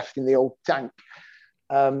years left in the old tank.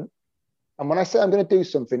 And when I say I'm going to do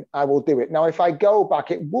something, I will do it. Now, if I go back,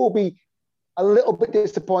 it will be a little bit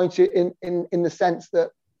disappointed in the sense that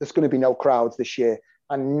there's going to be no crowds this year.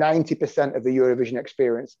 And 90% of the Eurovision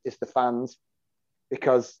experience is the fans,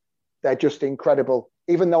 because they're just incredible.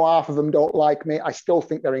 Even though half of them don't like me, I still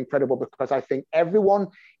think they're incredible because I think everyone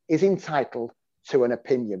is entitled to an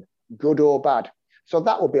opinion, good or bad. So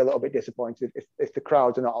that will be a little bit disappointed if the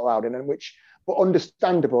crowds are not allowed in, but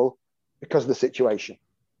understandable because of the situation.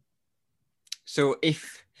 So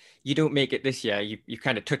if you don't make it this year, you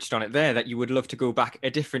kind of touched on it there, that you would love to go back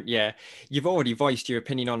a different year. You've already voiced your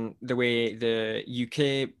opinion on the way the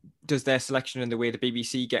UK does their selection and the way the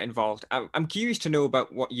BBC get involved. I'm curious to know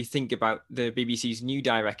about what you think about the BBC's new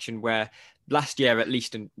direction, where last year at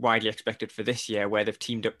least, and widely expected for this year, where they've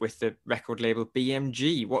teamed up with the record label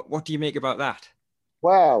BMG. What do you make about that?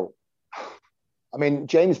 Well, I mean,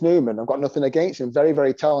 James Newman, I've got nothing against him, very,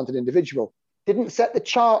 very talented individual. Didn't set the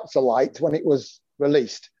charts alight when it was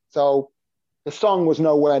released. So the song was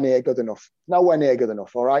nowhere near good enough. Nowhere near good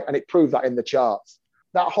enough, all right? And it proved that in the charts.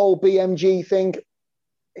 That whole BMG thing,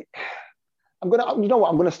 I'm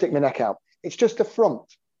gonna stick my neck out. It's just a front.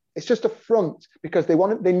 It's just a front because they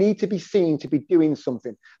need to be seen to be doing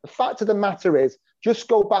something. The fact of the matter is, just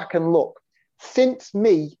go back and look. Since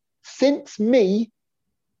me,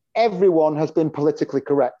 everyone has been politically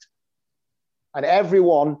correct. And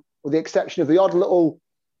everyone, with the exception of the odd little,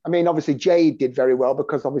 I mean, obviously Jade did very well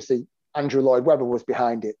because obviously Andrew Lloyd Webber was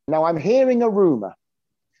behind it. Now I'm hearing a rumor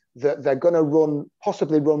that they're going to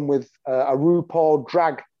possibly run with a RuPaul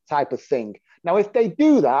drag type of thing. Now, if they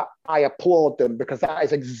do that, I applaud them because that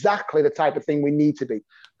is exactly the type of thing we need to be.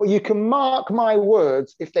 But you can mark my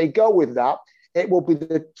words, if they go with that, it will be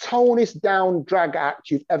the tonest down drag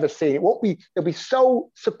act you've ever seen. It won't be, they'll be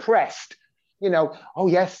so suppressed, oh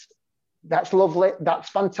yes, that's lovely, that's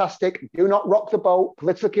fantastic, do not rock the boat,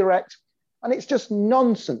 politically correct. And it's just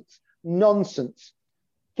nonsense.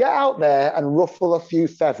 Get out there and ruffle a few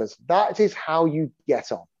feathers. That is how you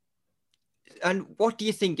get on. And what do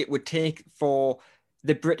you think it would take for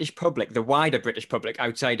the British public, the wider British public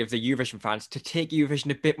outside of the Eurovision fans, to take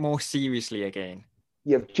Eurovision a bit more seriously again?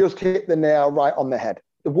 You've just hit the nail right on the head.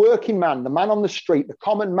 The working man, the man on the street, the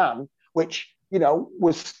common man, which,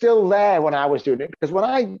 was still there when I was doing it. Because when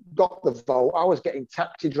I got the vote, I was getting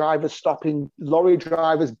taxi drivers stopping, lorry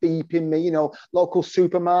drivers beeping me, local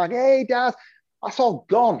supermarket, hey, Dad. That's all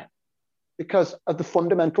gone because of the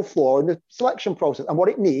fundamental flaw in the selection process. And what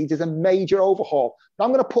it needs is a major overhaul. Now,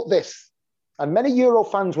 I'm going to put this, and many Euro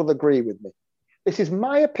fans will agree with me. This is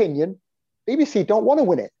my opinion. BBC don't want to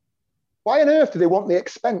win it. Why on earth do they want the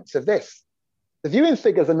expense of this? The viewing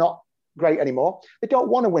figures are not great anymore. They don't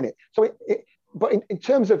want to win it. So, but in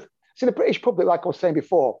terms of, see, the British public, like I was saying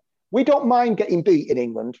before, we don't mind getting beat in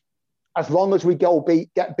England as long as we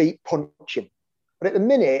get beat punching. But at the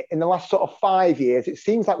minute, in the last sort of 5 years, it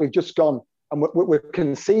seems like we've just gone and we're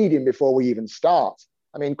conceding before we even start.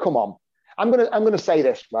 I mean, come on. I'm gonna say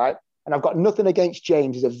this, right? And I've got nothing against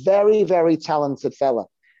James. He's a very, very talented fella.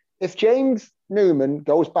 If James Newman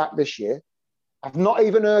goes back this year, I've not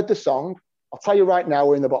even heard the song. I'll tell you right now,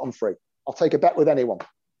 we're in the bottom three. I'll take a bet with anyone.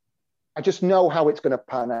 I just know how it's going to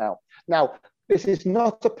pan out. Now, this is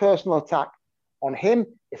not a personal attack on him.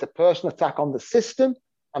 It's a personal attack on the system.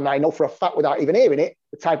 And I know for a fact, without even hearing it,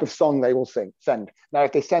 the type of song they will send. Now,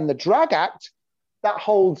 if they send the drag act, that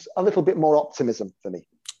holds a little bit more optimism for me.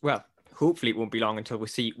 Well, hopefully it won't be long until we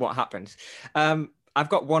see what happens. I've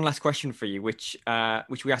got one last question for you, which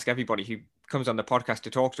we ask everybody who comes on the podcast to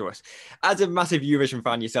talk to us. As a massive Eurovision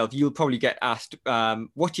fan yourself, you'll probably get asked,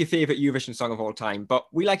 what's your favourite Eurovision song of all time? But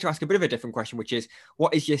we like to ask a bit of a different question, which is,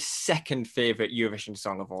 what is your second favourite Eurovision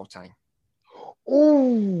song of all time?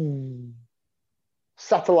 Ooh,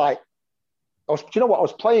 Satellite. Do you know what? I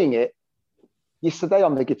was playing it yesterday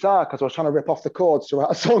on the guitar because I was trying to rip off the chords to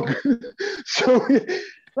write a song. So,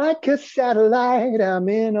 like a satellite, I'm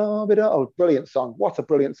in orbit. Oh, brilliant song. What a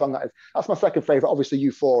brilliant song that is. That's my second favourite. Obviously,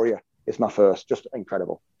 Euphoria is my first. Just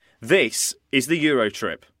incredible. This is the Euro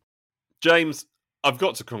trip. James, I've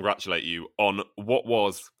got to congratulate you on what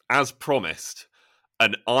was, as promised,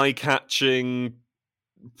 an eye-catching,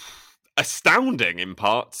 astounding in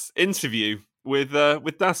parts, interview with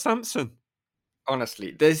Daz Sampson.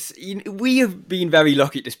 Honestly, we have been very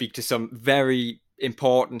lucky to speak to some very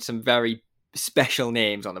important, some very special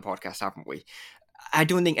names on the podcast, haven't we? I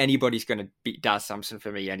don't think anybody's going to beat Daz Sampson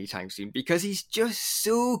for me anytime soon because he's just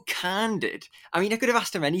so candid. I mean, I could have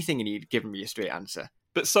asked him anything and he'd given me a straight answer.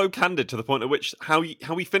 But so candid to the point at which how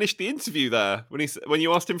he finished the interview there when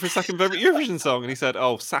you asked him for his second favourite Eurovision song and he said,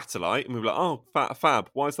 "Oh, Satellite," and we were like, "Oh, fab.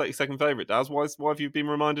 Why is that your second favourite, Daz? Why have you been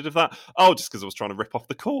reminded of that?" "Oh, just because I was trying to rip off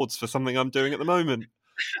the chords for something I'm doing at the moment."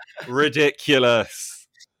 Ridiculous.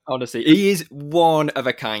 Honestly, he is one of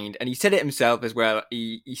a kind, and he said it himself as well.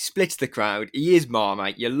 He splits the crowd. He is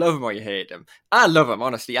Marmite. You love him or you hate him. I love him,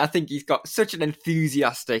 honestly. I think he's got such an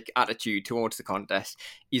enthusiastic attitude towards the contest.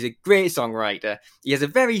 He's a great songwriter. He has a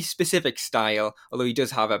very specific style, although he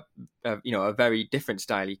does have a very different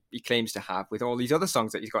style he claims to have with all these other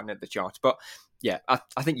songs that he's gotten at the charts. But yeah,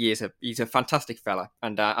 I think he's a fantastic fella,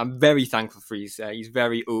 and I'm very thankful for his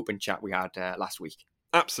very open chat we had last week.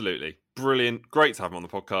 Absolutely. Brilliant. Great to have him on the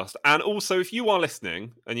podcast. And also, if you are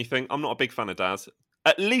listening and you think, I'm not a big fan of Daz,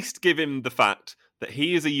 at least give him the fact that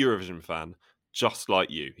he is a Eurovision fan just like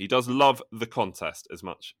you. He does love the contest as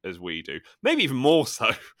much as we do. Maybe even more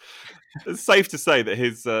so. It's safe to say that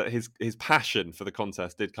his passion for the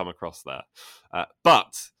contest did come across there.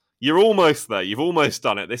 But you're almost there. You've almost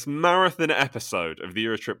done it. This marathon episode of the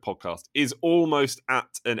Eurotrip podcast is almost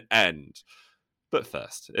at an end. But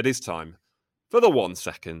first, it is time for the 1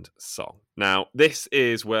 second song. Now, this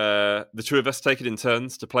is where the two of us take it in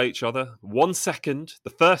turns to play each other 1 second, the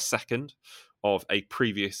first second of a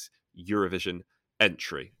previous Eurovision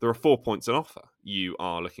entry. There are 4 points on offer. You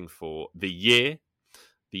are looking for the year,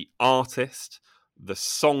 the artist, the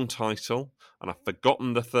song title, and I've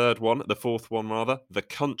forgotten the fourth one rather, the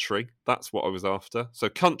country. That's what I was after. So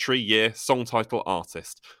country, year, song title,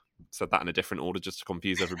 artist. Said that in a different order just to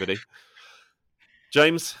confuse everybody.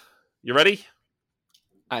 James, you ready?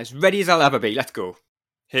 As ready as I'll ever be. Let's go.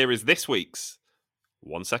 Here is this week's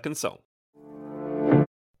 1 second song.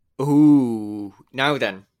 Ooh, now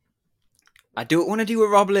then. I don't want to do a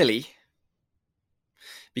Rob Lilly,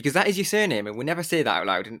 because that is your surname, and we never say that out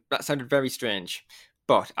loud, and that sounded very strange.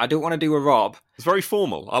 But I don't want to do a Rob. It's very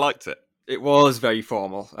formal. I liked it. It was very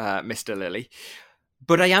formal, Mr. Lilly.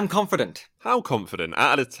 But I am confident. How confident?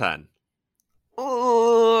 Out of 10?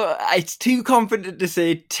 Oh, it's too confident to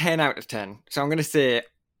say 10 out of 10. So I'm going to say,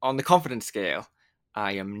 on the confidence scale,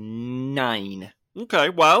 I am 9. Okay,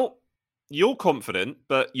 well, you're confident,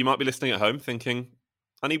 but you might be listening at home thinking,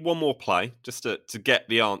 I need one more play just to get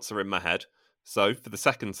the answer in my head. So, for the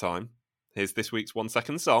second time, here's this week's 1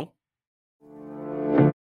 second song.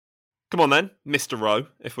 Come on then, Mr. Rowe,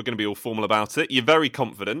 if we're going to be all formal about it. You're very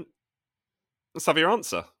confident. Let's have your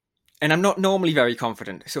answer. And I'm not normally very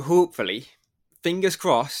confident, so hopefully, fingers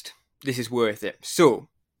crossed, this is worth it. So,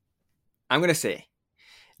 I'm going to say,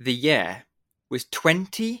 the year was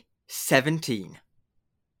 2017.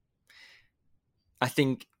 I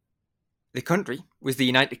think the country was the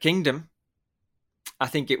United Kingdom. I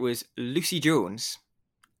think it was Lucy Jones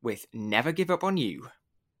with Never Give Up On You.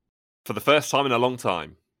 For the first time in a long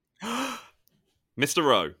time. Mr.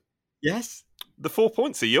 Rowe. Yes? The 4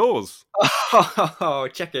 points are yours. Oh,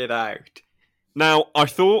 check it out. Now, I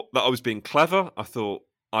thought that I was being clever. I thought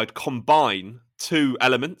I'd combine 2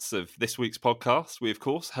 elements of this week's podcast. We, of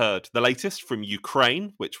course, heard the latest from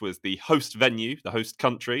Ukraine, which was the host venue, the host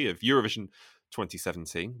country of Eurovision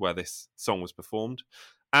 2017, where this song was performed.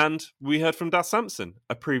 And we heard from Das Sampson,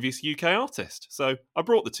 a previous UK artist. So I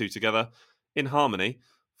brought the two together in harmony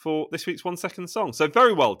for this week's 1 second song. So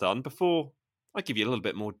very well done. Before I give you a little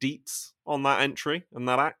bit more deets on that entry and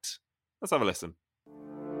that act, let's have a listen.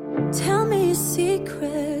 Tell me your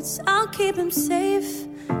secrets, I'll keep them safe.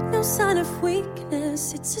 No sign of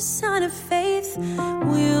weakness, it's a sign of faith.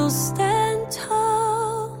 We'll stand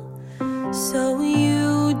tall, so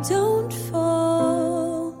you don't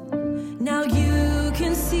fall. Now you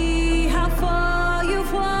can see how far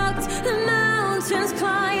you've walked. The mountains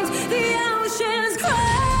climbed, the oceans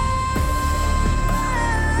crossed.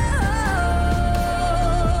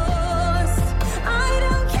 I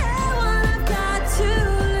don't care what I've got to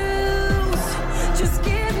lose. Just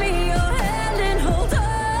give me your hand and hold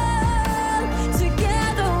on.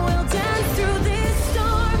 Together we'll dance through this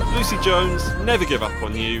storm. Lucy Jones, Never Give Up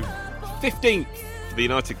On You, 15th for the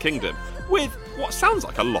United Kingdom, with what sounds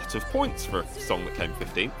like a lot of points for a song that came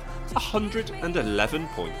 15th. 111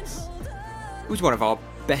 points. It was one of our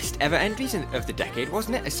best ever entries of the decade,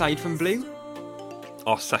 wasn't it? Aside from Blue.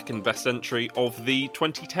 Our second best entry of the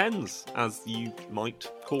 2010s, as you might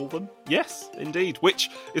call them. Yes, indeed. Which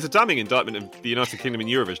is a damning indictment of the United Kingdom in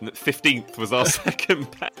Eurovision, that 15th was our second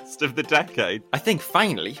best of the decade. I think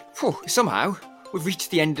finally, somehow, we've reached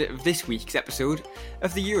the end of this week's episode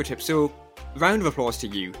of the Eurotrip. So, round of applause to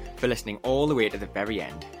you for listening all the way to the very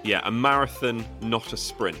end. Yeah, a marathon, not a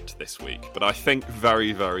sprint this week, but I think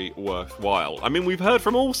very, very worthwhile. I mean, we've heard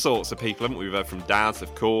from all sorts of people, haven't we? We've heard from Daz,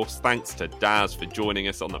 of course. Thanks to Daz for joining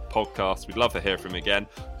us on the podcast. We'd love to hear from him again.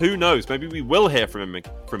 Who knows? Maybe we will hear from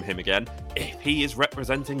him again if he is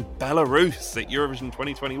representing Belarus at Eurovision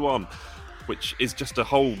 2021, which is just a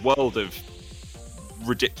whole world of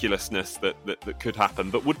ridiculousness that could happen,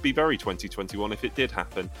 but would be very 2021 if it did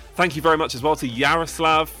happen. Thank you very much as well to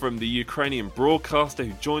Yaroslav from the Ukrainian broadcaster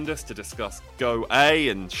who joined us to discuss Go A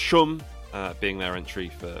and Shum being their entry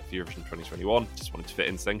for Eurovision 2021. Just wanted to fit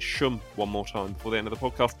in saying Shum one more time before the end of the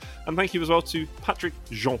podcast. And thank you as well to Patrick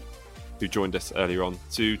Jean, who joined us earlier on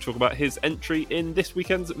to talk about his entry in this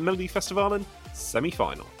weekend's Melody Festivalen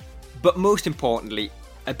semi-final. But most importantly,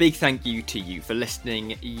 a big thank you to you for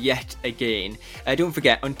listening yet again. Don't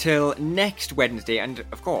forget, until next Wednesday, and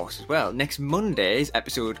of course as well, next Monday's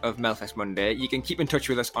episode of Melfest Monday, you can keep in touch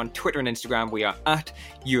with us on Twitter and Instagram. We are at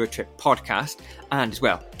Eurotrip Podcast. And as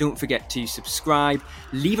well, don't forget to subscribe,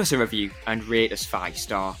 leave us a review, and rate us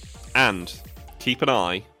 5-star. And keep an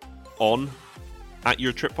eye on at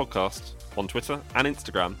Eurotrip Podcast on Twitter and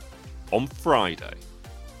Instagram on Friday.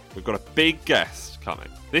 We've got a big guest coming.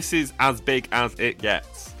 This is as big as it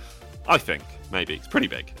gets. I think, maybe. It's pretty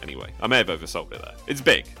big, anyway. I may have oversold it there. It's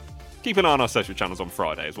big. Keep an eye on our social channels on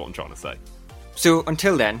Friday, is what I'm trying to say. So,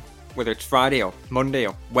 until then, whether it's Friday or Monday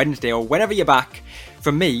or Wednesday or whenever you're back,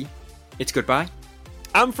 from me, it's goodbye.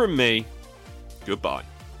 And from me, goodbye.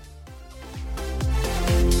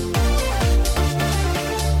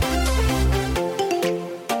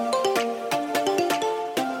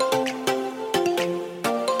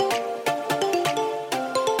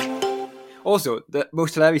 Also, the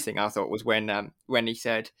most hilarious thing I thought was when he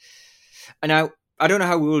said, and now, I don't know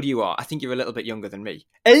how old you are. I think you're a little bit younger than me.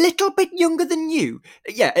 A little bit younger than you?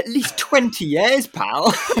 Yeah, at least 20 years,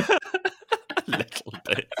 pal. A little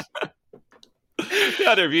bit. The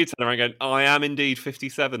idea of you turning around going, I am indeed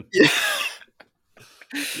 57.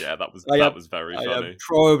 Yeah, that was very funny. I am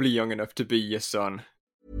probably young enough to be your son.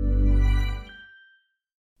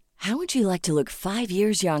 How would you like to look 5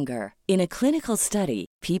 years younger? In a clinical study,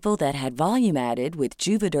 people that had volume added with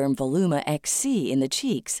Juvederm Voluma XC in the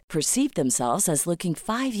cheeks perceived themselves as looking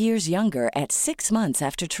 5 years younger at 6 months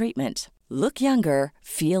after treatment. Look younger,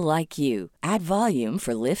 feel like you. Add volume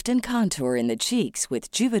for lift and contour in the cheeks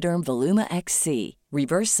with Juvederm Voluma XC.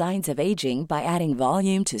 Reverse signs of aging by adding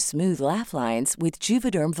volume to smooth laugh lines with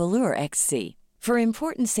Juvederm Volure XC. For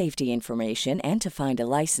important safety information and to find a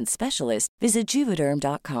licensed specialist, visit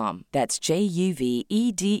Juvederm.com. That's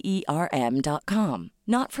JUVEDERM.com.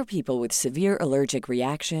 Not for people with severe allergic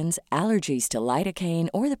reactions, allergies to lidocaine,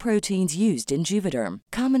 or the proteins used in Juvederm.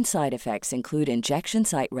 Common side effects include injection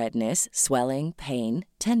site redness, swelling, pain,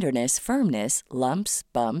 tenderness, firmness, lumps,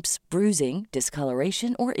 bumps, bruising,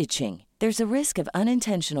 discoloration, or itching. There's a risk of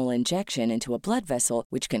unintentional injection into a blood vessel,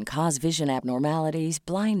 which can cause vision abnormalities,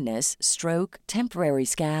 blindness, stroke, temporary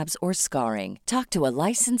scabs, or scarring. Talk to a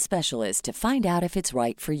licensed specialist to find out if it's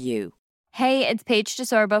right for you. Hey, it's Paige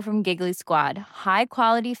DeSorbo from Giggly Squad. High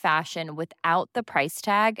quality fashion without the price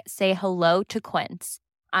tag. Say hello to Quince.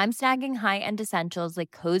 I'm snagging high-end essentials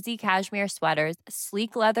like cozy cashmere sweaters,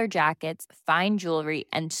 sleek leather jackets, fine jewelry,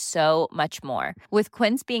 and so much more. With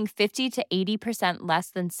Quince being 50 to 80%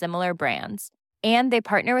 less than similar brands. And they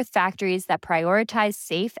partner with factories that prioritize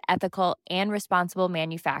safe, ethical, and responsible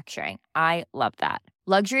manufacturing. I love that.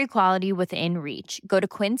 Luxury quality within reach. Go to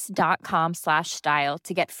quince.com/style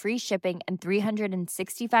to get free shipping and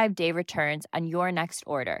 365-day returns on your next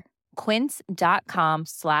order.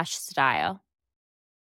 Quince.com/style.